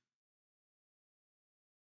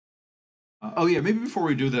oh yeah, maybe before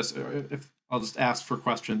we do this, if I'll just ask for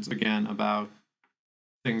questions again about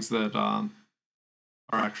things that are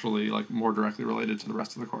actually like more directly related to the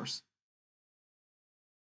rest of the course.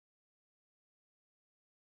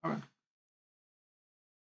 Okay.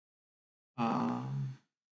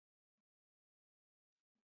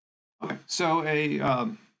 Okay. So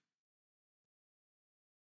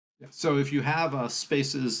so if you have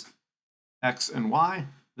spaces X and Y,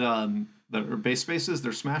 that are base spaces,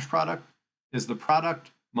 their smash product is the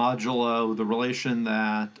product modulo the relation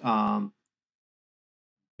that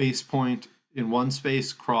base point in one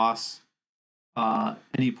space cross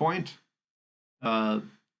any point,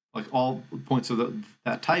 like all points of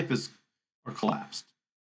that type are collapsed.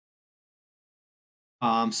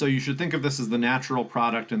 So you should think of this as the natural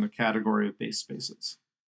product in the category of base spaces.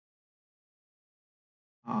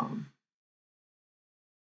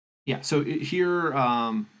 Yeah, so here,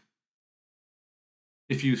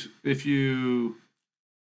 if you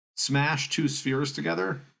smash two spheres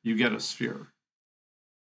together, you get a sphere.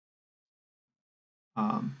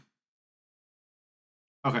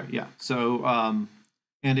 Okay, yeah. So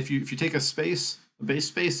and if you take a base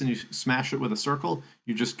space, and you smash it with a circle,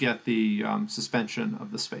 you just get the suspension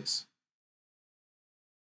of the space.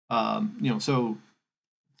 So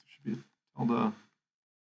should be all the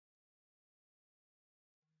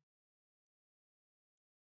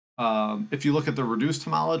if you look at the reduced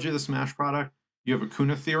homology of the smash product, you have a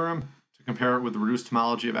Kuna theorem to compare it with the reduced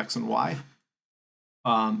homology of X and Y.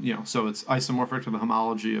 So it's isomorphic to the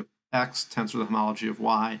homology of X, tensor the homology of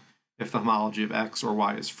Y, if the homology of X or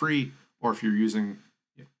Y is free, or if you're using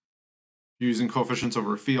coefficients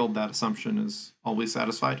over a field, that assumption is always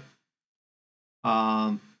satisfied.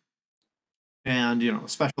 And a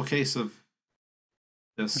special case of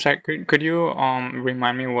this. I'm sorry, could you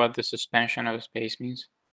remind me what the suspension of space means?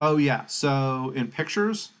 Oh yeah, so in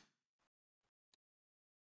pictures,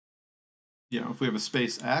 if we have a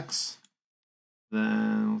space X,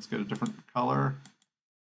 then let's get a different color.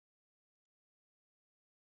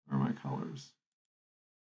 Where are my colors?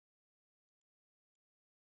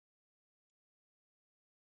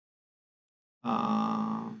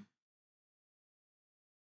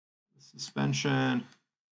 Suspension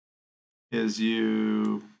is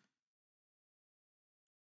you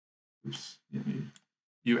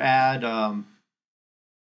add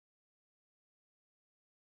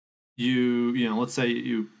let's say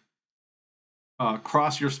you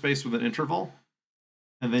cross your space with an interval,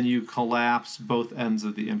 and then you collapse both ends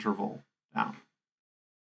of the interval down.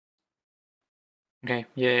 Okay,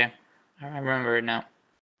 yeah. I remember it now.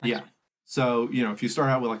 Thanks. Yeah. So, if you start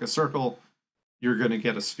out with like a circle, you're going to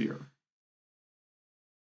get a sphere.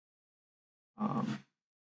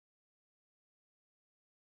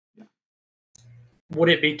 Yeah. Would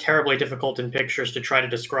it be terribly difficult in pictures to try to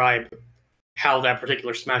describe how that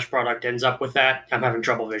particular smash product ends up with that? I'm having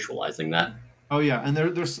trouble visualizing that. Oh yeah, and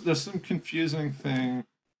there's some confusing thing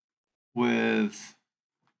with.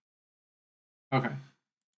 Okay.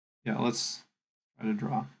 Yeah, let's try to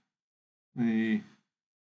draw the.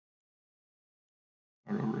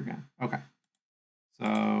 Start over again. Okay.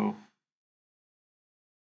 So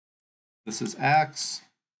this is x,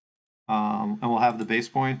 and we'll have the base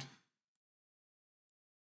point.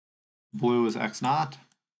 Blue is x naught.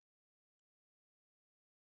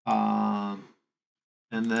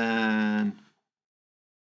 And then,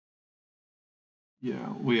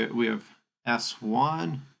 yeah, we have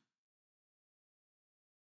S1.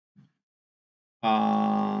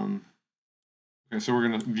 Okay, so we're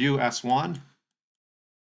going to view S1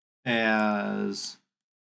 as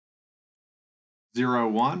 0,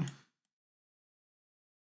 1,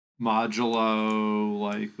 modulo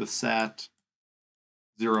like the set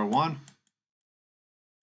 0, 1.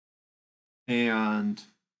 And,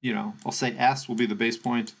 you know, I'll say S will be the base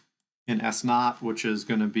point in S naught, which is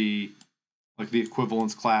going to be like the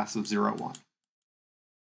equivalence class of 0, 1.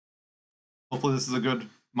 Hopefully this is a good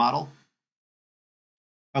model.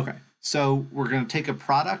 Okay, so we're going to take a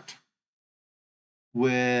product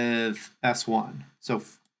with S1. So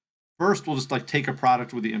first we'll just like take a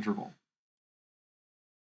product with the interval,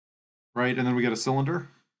 right? And then we get a cylinder.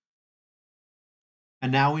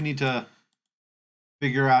 And now we need to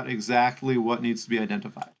figure out exactly what needs to be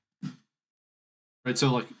identified. Right,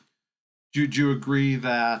 so like, do you agree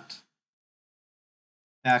that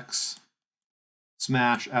X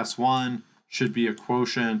smash S1 should be a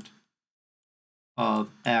quotient of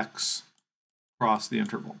X cross the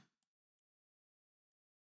interval?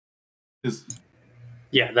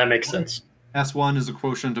 Yeah, that makes sense. S1 is a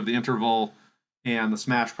quotient of the interval, and the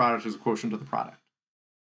smash product is a quotient of the product.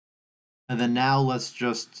 And then now let's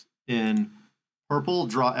just, in purple,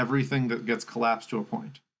 draw everything that gets collapsed to a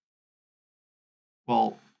point.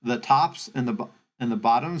 Well, the tops and the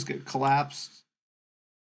bottoms get collapsed.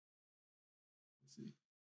 Let's see.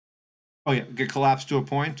 Oh yeah, get collapsed to a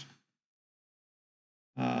point.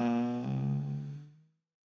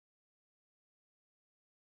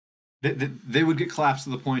 They would get collapsed to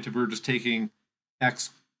the point if we were just taking X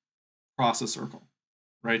cross a circle,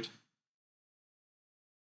 right?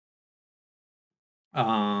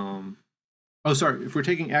 Oh, sorry. If we're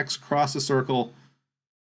taking X cross a circle,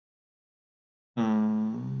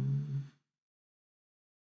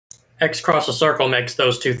 X cross a circle makes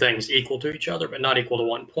those two things equal to each other, but not equal to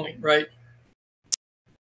 1 point, right?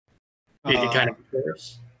 You can kind of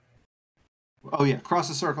reverse. Oh yeah, cross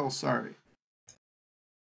a circle. Sorry.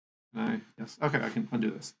 Yes. Okay, I can undo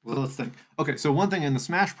this. Well, let's think. Okay, so one thing in the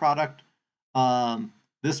smash product,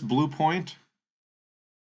 this blue point,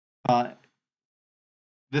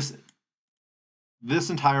 this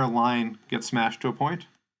entire line gets smashed to a point,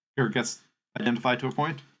 or gets identified to a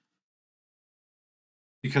point,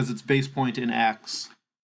 because it's base point in X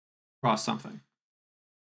cross something.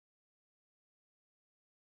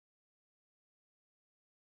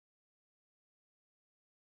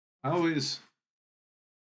 I always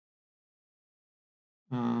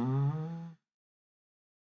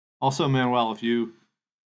also, Manuel, if you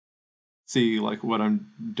see like what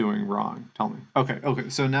I'm doing wrong, tell me. Okay.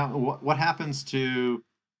 So now what happens to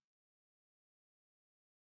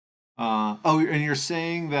oh, and you're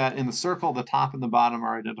saying that in the circle the top and the bottom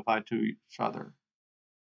are identified to each other.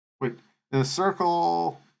 Wait, in the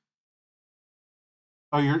circle,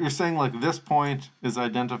 oh, you're saying like this point is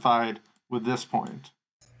identified with this point.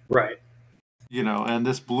 Right. You know, and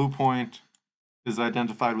this blue point is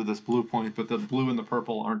identified with this blue point, but the blue and the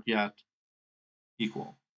purple aren't yet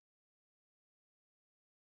equal.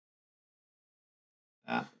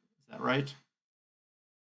 Is that right?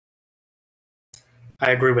 I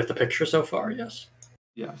agree with the picture so far, yes.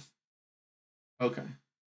 Yes. Okay.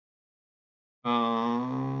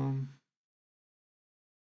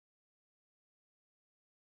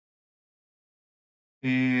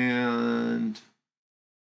 And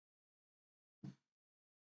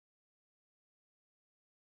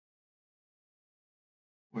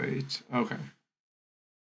wait, okay.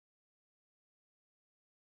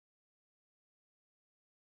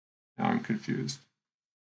 Now I'm confused.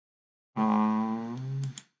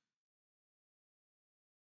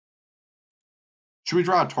 Should we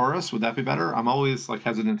draw a torus? Would that be better? I'm always like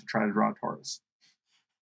hesitant to try to draw a torus.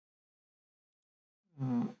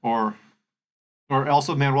 Or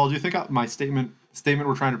also, Manuel, do you think my statement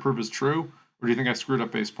we're trying to prove is true, or do you think I screwed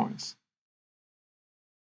up base points?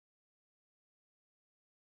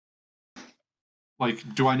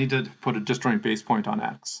 Like, do I need to put a disjoint base point on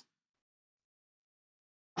X?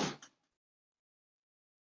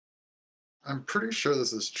 I'm pretty sure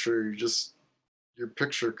this is true. Your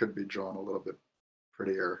picture could be drawn a little bit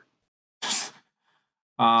prettier. Can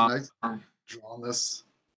I draw on this?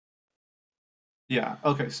 Yeah.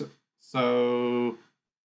 Okay. So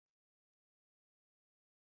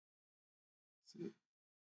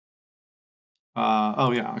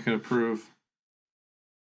Oh yeah, I could approve.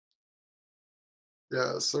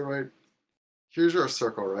 Yeah, so right, here's your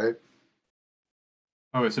circle, right?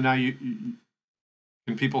 Oh wait, so now you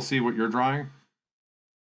can people see what you're drawing?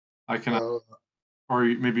 I cannot, or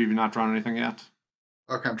maybe you've not drawn anything yet.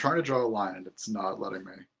 Okay, I'm trying to draw a line and it's not letting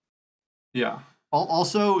me. Yeah.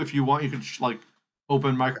 Also, if you want, you could like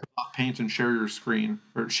open Microsoft Paint and share your screen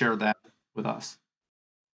or share that with us.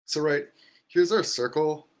 So right, here's our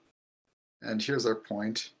circle and here's our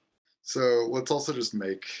point. So let's also just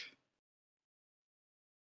make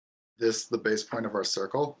this the base point of our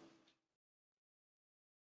circle.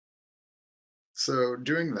 So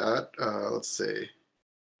doing that, let's see,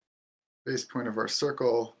 base point of our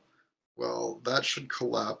circle, well, that should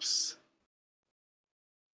collapse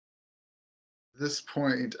this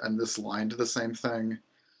point and this line to the same thing.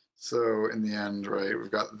 So in the end, right, we've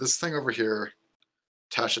got this thing over here,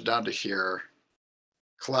 attach it down to here,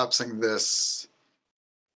 collapsing this,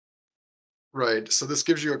 right? So this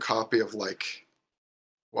gives you a copy of like,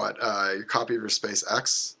 what, your copy of your space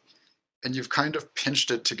X, and you've kind of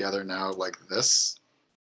pinched it together now like this.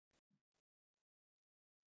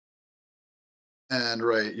 And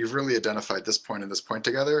right, you've really identified this point and this point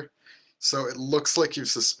together. So it looks like you've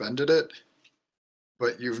suspended it,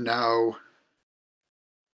 but you've now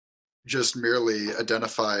just merely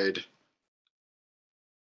identified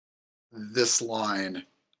this line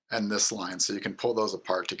and this line, so you can pull those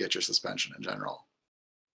apart to get your suspension in general.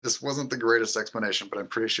 This wasn't the greatest explanation, but I'm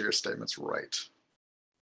pretty sure your statement's right.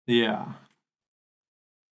 Yeah.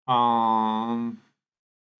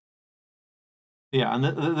 Yeah,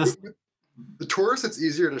 and this. The torus, it's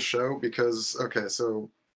easier to show because, okay, so.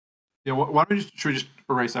 Yeah, why don't should we just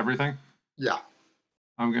erase everything? Yeah.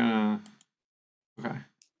 I'm gonna, okay,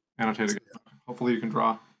 annotate again. Hopefully you can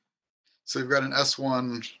draw. So we've got an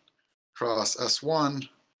S1 cross S1.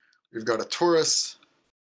 We've got a torus.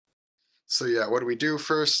 So yeah, what do we do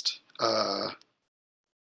first? I'll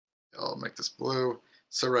make this blue.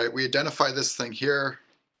 So right, we identify this thing here.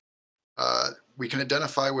 We can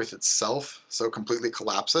identify with itself, so completely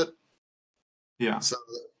collapse it. Yeah. So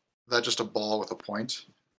that's just a ball with a point,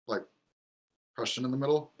 like crushed in the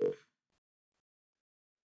middle.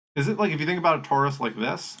 Is it like, if you think about a torus like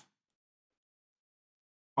this,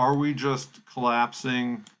 are we just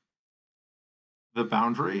collapsing the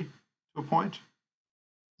boundary to a point?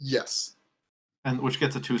 Yes. And which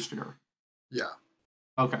gets a two-sphere. Yeah.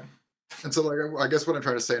 Okay. And so, like, I guess what I'm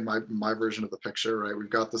trying to say in my version of the picture, right? We've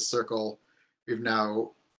got this circle. We've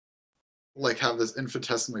now, like, have this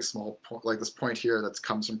infinitesimally small point, like this point here that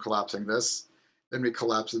comes from collapsing this. Then we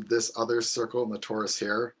collapse this other circle in the torus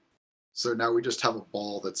here. So now we just have a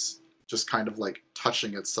ball that's just kind of like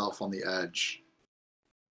touching itself on the edge,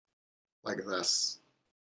 like this.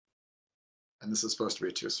 And this is supposed to be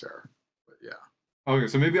a two-sphere, but yeah. Okay,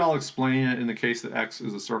 so maybe I'll explain it in the case that X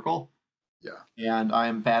is a circle. Yeah. And I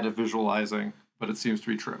am bad at visualizing, but it seems to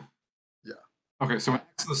be true. Yeah. Okay, so when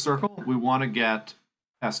X is a circle, we want to get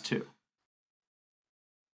S2.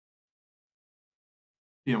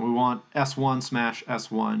 You know, we want S1 smash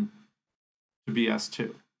S1 to be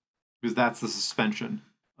S2, because that's the suspension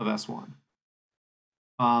of S1.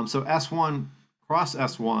 So S1 cross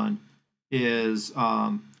S1 is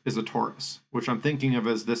a torus, which I'm thinking of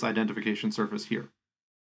as this identification surface here.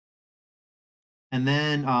 And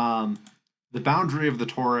then the boundary of the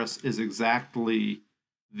torus is exactly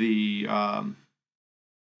the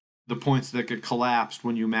points that get collapsed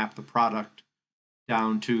when you map the product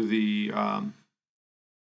down to the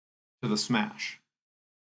smash.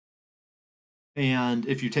 And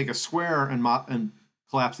if you take a square and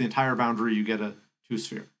collapse the entire boundary, you get a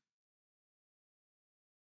two-sphere.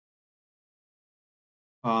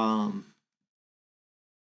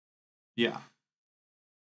 Yeah.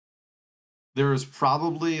 There is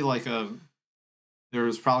probably a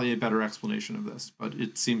better explanation of this, but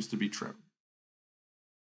it seems to be true.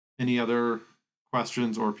 Any other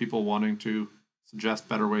questions or people wanting to suggest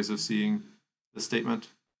better ways of seeing the statement?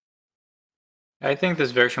 I think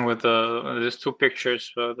this version with these two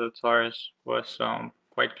pictures of the torus was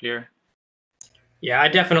quite clear. Yeah, I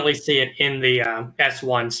definitely see it in the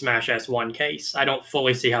S1 smash S1 case. I don't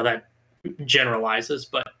fully see how that generalizes,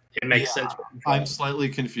 but it makes sense. I'm slightly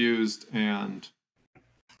confused, and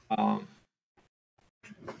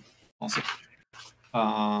also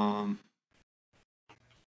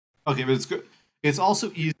okay, but it's good. It's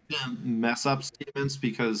also easy to mess up statements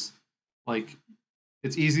because, like,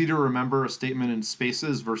 it's easy to remember a statement in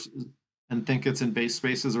spaces versus and think it's in base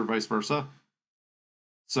spaces or vice versa.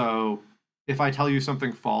 So if I tell you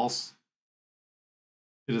something false,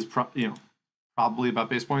 it is probably about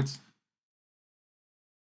base points.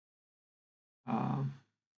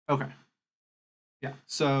 Okay. Yeah.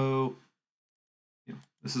 So,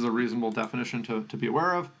 this is a reasonable definition to be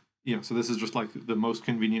aware of. So this is just like the most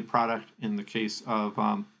convenient product in the case of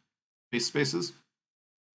base spaces.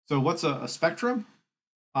 So what's a spectrum?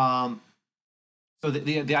 So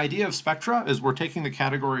the idea of spectra is we're taking the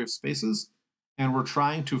category of spaces and we're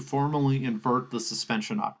trying to formally invert the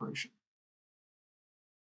suspension operation.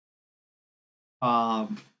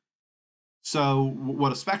 So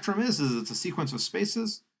what a spectrum is it's a sequence of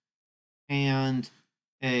spaces and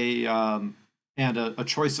a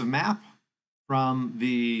choice of map from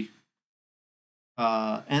the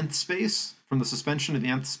nth space, from the suspension of the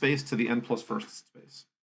nth space to the n plus first space.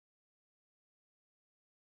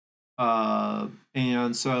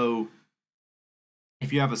 And so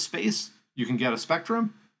if you have a space, you can get a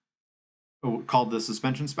spectrum called the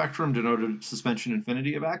suspension spectrum, denoted suspension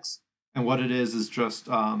infinity of x. And what it is just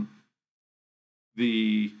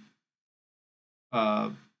the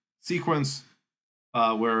sequence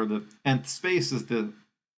where the nth space is the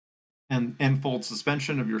n-fold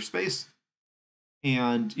suspension of your space,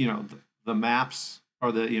 and the maps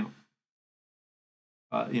are the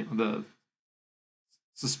the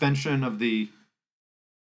suspension of the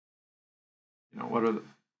what are the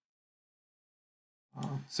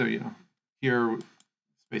so here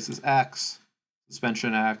space is x,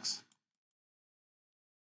 suspension x,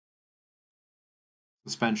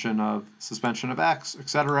 suspension of x,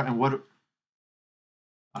 etc. And what ...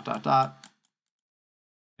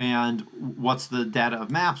 And what's the data of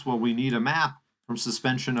maps? Well, we need a map from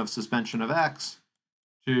suspension of x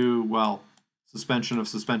to, well, suspension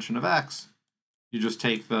of x. You just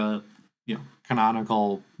take the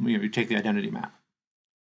canonical, you take the identity map.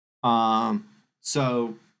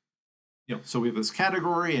 So so we have this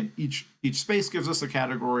category, and each space gives us a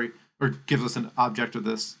category, or gives us an object of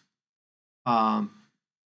this. I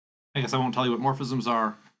guess I won't tell you what morphisms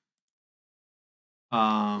are.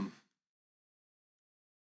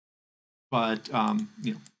 But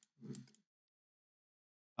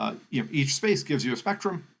each space gives you a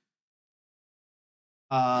spectrum,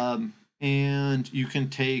 and you can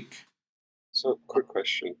take. So, quick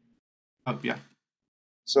question. Oh yeah.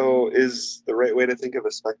 So, is the right way to think of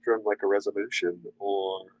a spectrum like a resolution,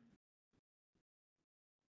 or?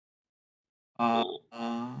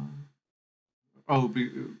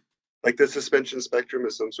 Like the suspension spectrum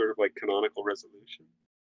is some sort of like canonical resolution?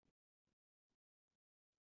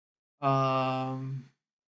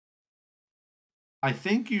 I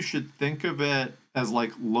think you should think of it as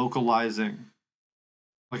like localizing,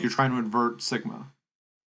 like you're trying to invert sigma.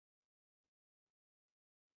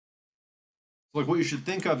 Like what you should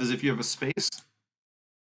think of is if you have a space.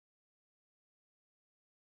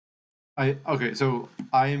 Okay, so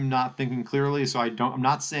I'm not thinking clearly, so I'm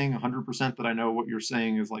not saying 100% that I know what you're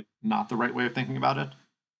saying is like not the right way of thinking about it.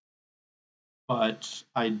 But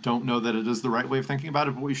I don't know that it is the right way of thinking about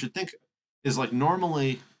it. But what you should think is like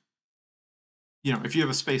normally, if you have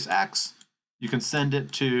a space X, you can send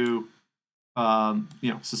it to,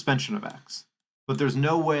 suspension of X. But there's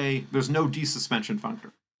no desuspension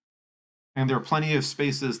functor. And there are plenty of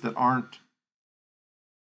spaces that aren't,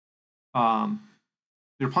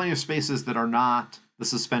 there are plenty of spaces that are not the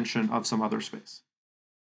suspension of some other space.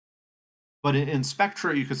 But in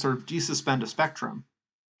spectra, you could sort of desuspend a spectrum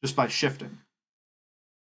just by shifting.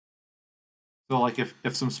 So like if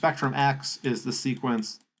some spectrum X is the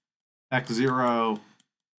sequence X0,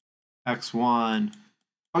 X1.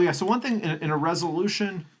 Oh yeah, so one thing in a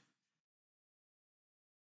resolution,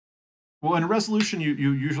 well, in a resolution, you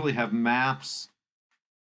usually have maps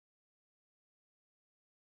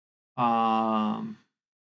from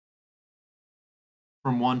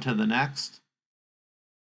one to the next.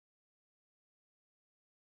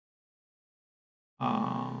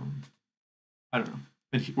 I don't know.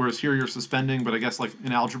 And whereas here you're suspending, but I guess like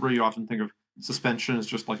in algebra, you often think of suspension as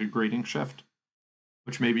just like a grading shift,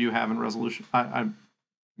 which maybe you have in resolution. I'm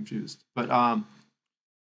confused, but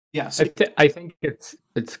yeah. So I think it's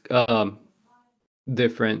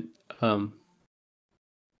different.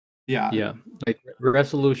 Yeah, like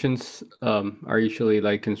resolutions are usually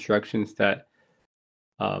like constructions that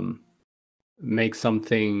make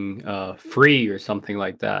something free or something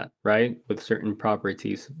like that, right? With certain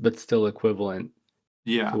properties, but still equivalent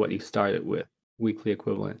to what you started with, weakly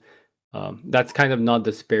equivalent. That's kind of not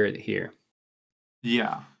the spirit here.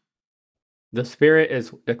 Yeah. The spirit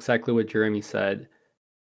is exactly what Jeremy said.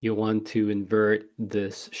 You want to invert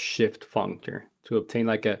this shift functor to obtain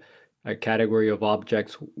like a category of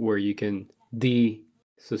objects where you can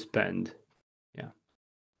de-suspend. Yeah.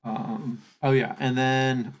 Oh yeah, and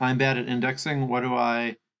then I'm bad at indexing. What do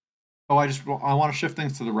I? Oh, I want to shift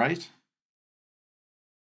things to the right.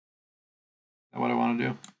 that what I want to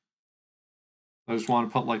do? I just want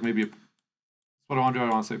to put like maybe what I want to do. I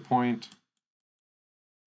want to say point,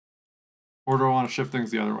 or do I want to shift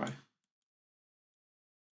things the other way?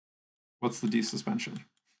 What's the desuspension?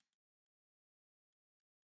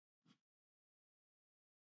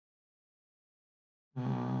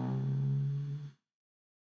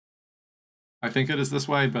 I think it is this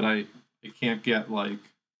way, but I can't get like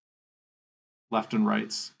left and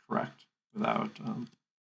rights correct without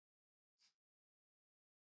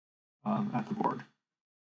at the board.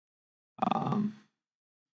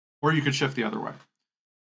 Or you could shift the other way.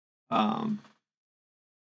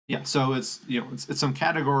 Yeah, so it's it's some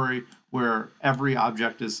category where every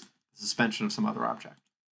object is a suspension of some other object.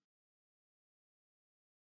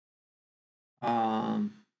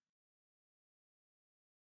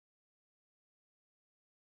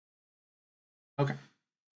 Okay.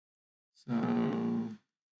 So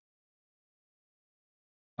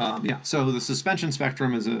yeah, so the suspension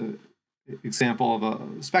spectrum is a example of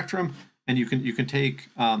a spectrum, and you can take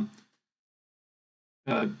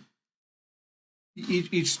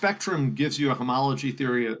each spectrum gives you a homology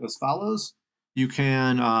theory as follows. You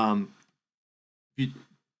can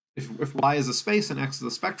if y is a space and x is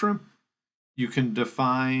a spectrum, you can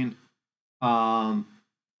define an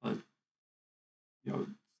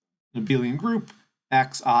abelian group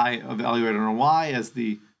xi evaluated on y as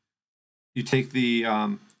you take the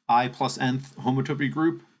I plus nth homotopy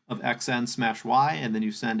group of xn smash y, and then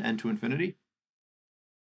you send n to infinity.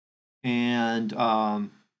 And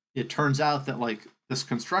it turns out that like this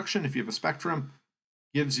construction, if you have a spectrum,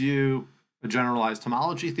 gives you a generalized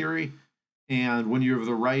homology theory. And when you have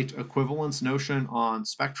the right equivalence notion on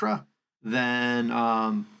spectra, then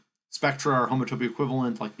spectra are homotopy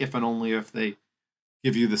equivalent, like if and only if they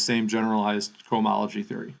give you the same generalized cohomology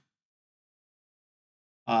theory.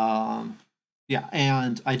 Yeah,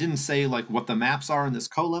 and I didn't say like what the maps are in this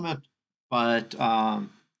co-limit, but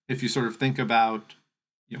if you sort of think about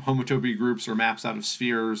homotopy groups or maps out of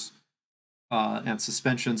spheres, and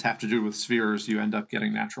suspensions have to do with spheres, you end up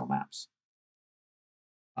getting natural maps.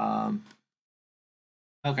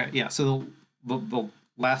 Okay, yeah, so the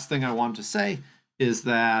last thing I wanted to say is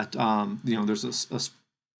that there's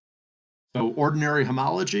so ordinary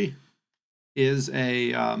homology is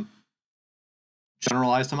a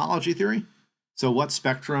generalized homology theory. So what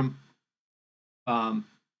spectrum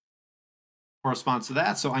corresponds to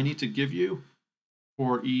that? So I need to give you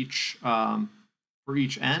for each n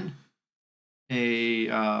each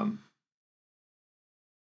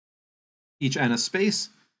n a space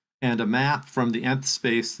and a map from the nth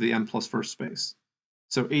space to the n plus first space.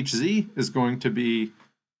 So Hz is going to be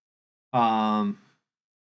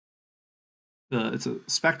it's a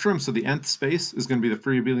spectrum, so the nth space is going to be the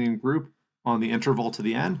free abelian group on the interval to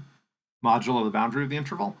the n, modulo the boundary of the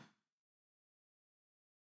interval.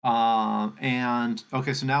 And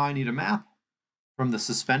okay, so now I need a map from the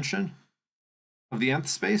suspension of the nth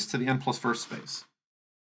space to the n plus first space.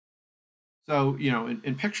 So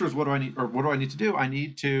in pictures, what do I need, or what do I need to do? I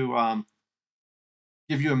need to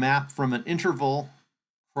give you a map from an interval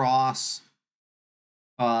cross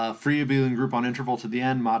free abelian group on interval to the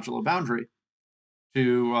n modulo boundary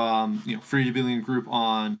to free abelian group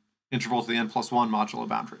on interval to the n plus 1 modulo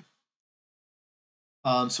boundary.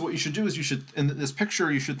 So what you should do is in this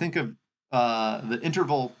picture, you should think of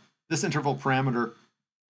this interval parameter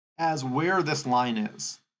as where this line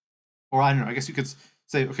is. Or I don't know, I guess you could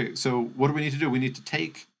say, okay, so what do we need to do? We need to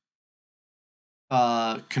take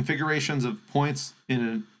configurations of points in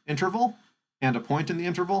an interval and a point in the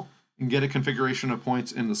interval and get a configuration of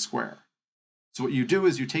points in the square. So what you do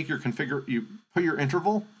is you take you put your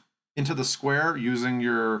interval into the square using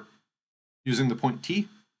the point t.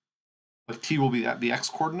 Like t will be at the x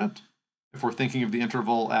coordinate if we're thinking of the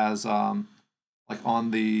interval as like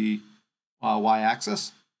on the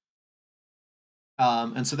y-axis.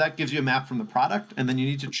 And so that gives you a map from the product, and then you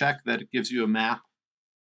need to check that it gives you a map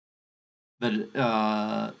that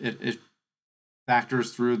it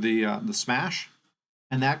factors through the smash,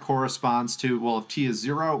 and that corresponds to, well, if t is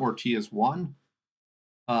 0 or t is 1,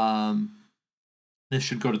 this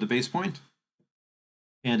should go to the base point,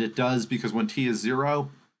 and it does because when t is 0,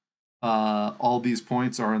 all these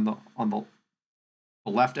points are on the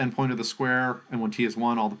left endpoint of the square, and when t is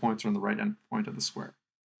 1, all the points are on the right endpoint of the square.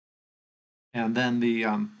 And then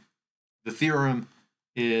the theorem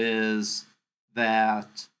is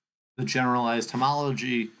that the generalized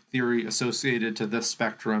homology theory associated to this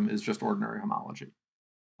spectrum is just ordinary homology.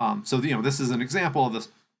 So this is an example of the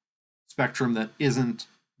spectrum that isn't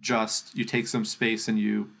just you take some space and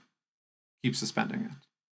you keep suspending it.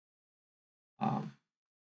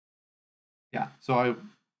 Yeah, so I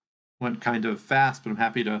went kind of fast, but I'm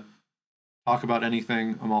happy to talk about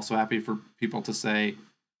anything. I'm also happy for people to say,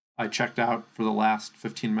 I checked out for the last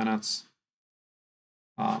 15 minutes.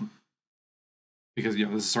 Because, this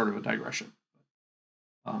is sort of a digression.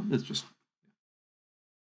 It's just,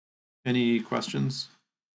 any questions?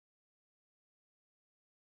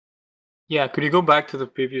 Yeah, could you go back to the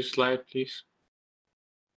previous slide, please?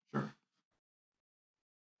 Sure.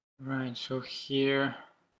 Right, so here,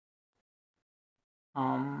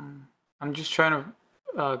 I'm just trying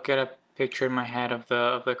to get a picture in my head of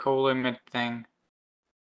the co-limit thing,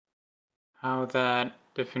 how that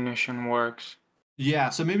definition works. Yeah,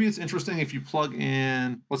 so maybe it's interesting if you plug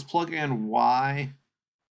in, let's plug in y,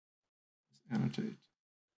 let's annotate.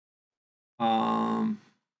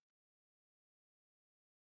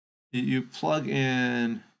 You plug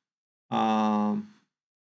in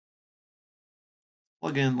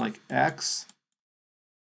like x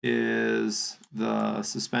is the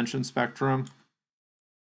suspension spectrum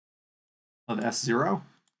of S0.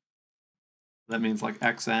 That means like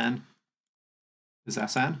xn is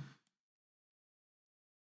Sn.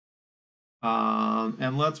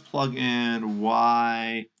 And let's plug in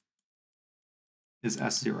y is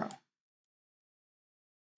S0.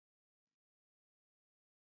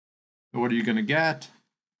 So what are you going to get?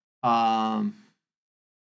 So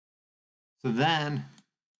then,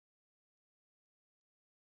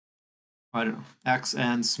 I don't know,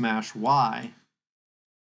 xn smash y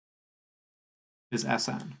is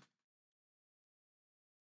Sn.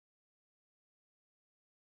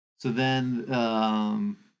 So then,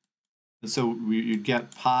 so you'd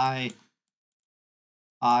get pi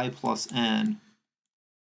I plus n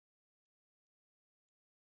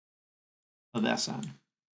of Sn.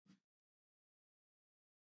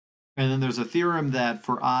 And then there's a theorem that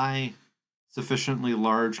for I sufficiently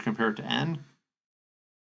large compared to n,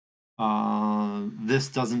 this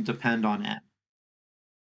doesn't depend on n.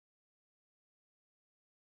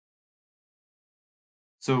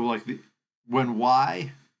 So like when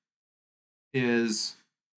y is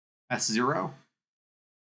S0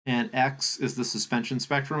 and x is the suspension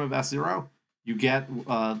spectrum of S0, you get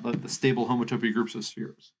the stable homotopy groups of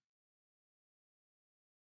spheres.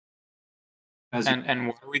 And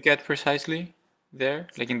what do we get precisely there?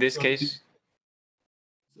 Like in this case?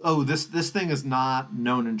 Oh, this thing is not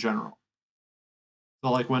known in general.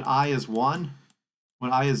 So like when I is 1,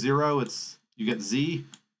 when I is 0, you get z.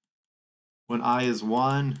 When I is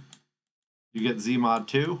 1, you get z mod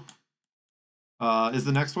 2. Is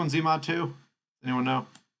the next one z mod 2? Anyone know?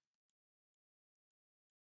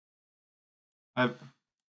 Yeah,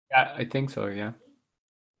 I think so, yeah.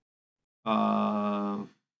 I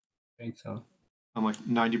think so. I'm like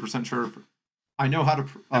 90% sure. I know how to.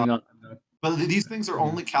 I'm not. But these things are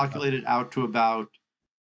only calculated out to about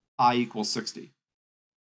I equals 60.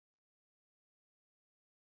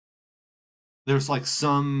 There's like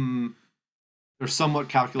they're somewhat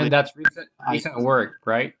calculated. And that's recent work,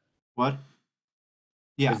 right? What?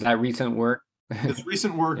 Yeah. Is that recent work? It's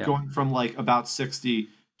recent work Yeah. going from like about 60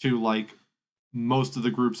 to like most of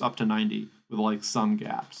the groups up to 90 with like some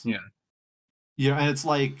gaps. Yeah. And it's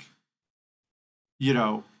like,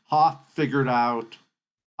 Hoff figured out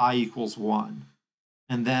I equals 1.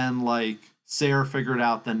 And then like Sayre figured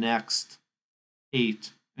out the next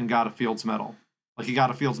 8 and got a Fields medal. Like he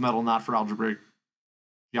got a Fields medal not for algebraic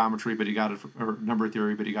geometry, but he got it or number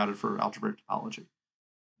theory, but he got it for algebraic topology.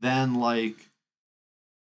 Then like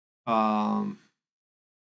I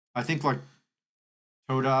think like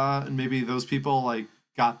Toda and maybe those people like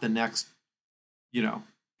got the next,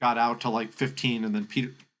 got out to like 15, and then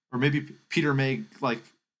Peter May like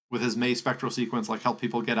with his May spectral sequence like helped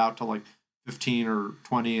people get out to like 15 or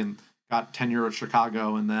 20 and got tenure at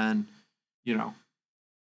Chicago, and then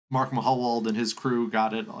Mark Mahowald and his crew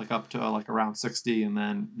got it like up to like around 60, and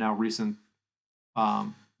then now recent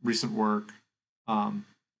work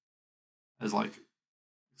has like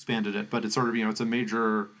expanded it, but it's sort of it's a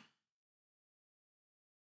major.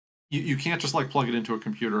 You can't just like plug it into a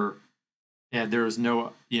computer, and there's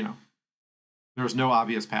no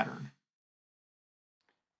obvious pattern.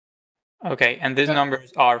 Okay, and these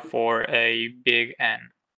numbers are for a big N.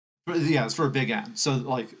 But yeah, it's for a big N. So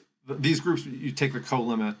like these groups, you take the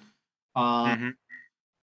co-limit.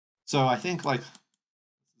 So I think like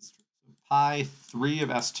pi 3 of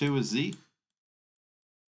S2 is Z.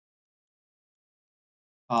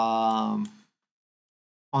 On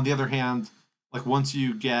the other hand, like once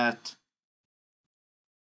you get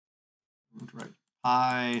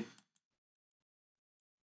pi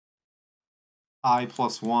I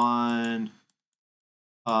plus 1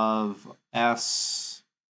 of S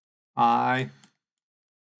I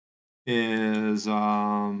is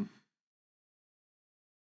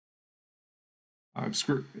I'm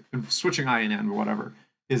switching I and N, but whatever,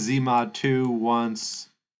 is Z mod 2 once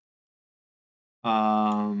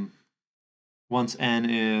N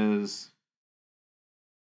is,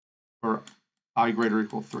 or I greater or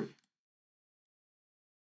equal 3.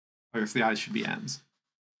 I guess the I should be N's.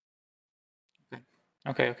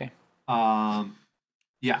 Okay.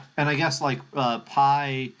 Yeah, and I guess like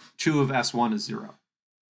pi 2 of S1 is 0.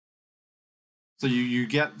 So you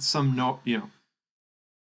get some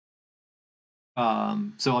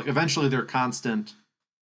so like eventually they're constant,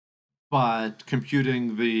 but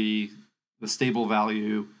computing the stable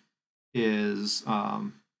value is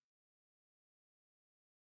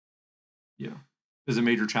is a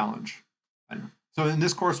major challenge. I don't know. So in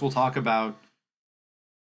this course we'll talk about,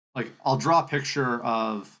 like, I'll draw a picture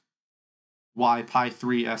of why pi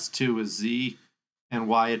 3 S2 is Z and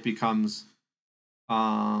why it becomes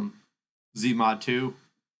Z mod 2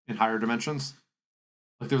 in higher dimensions.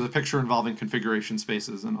 Like there's a picture involving configuration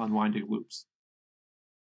spaces and unwinding loops.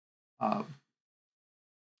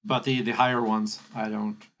 But the higher ones I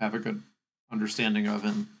don't have a good understanding of,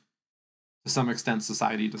 and to some extent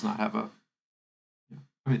society does not have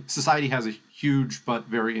society has a huge but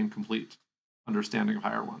very incomplete understanding of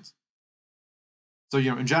higher ones. So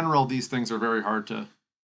in general these things are very hard to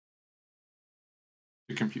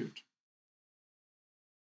compute.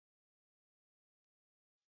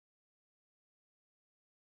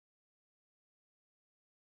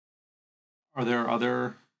 Are there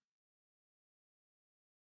other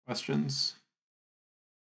questions?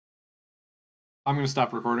 I'm going to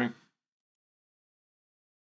stop recording.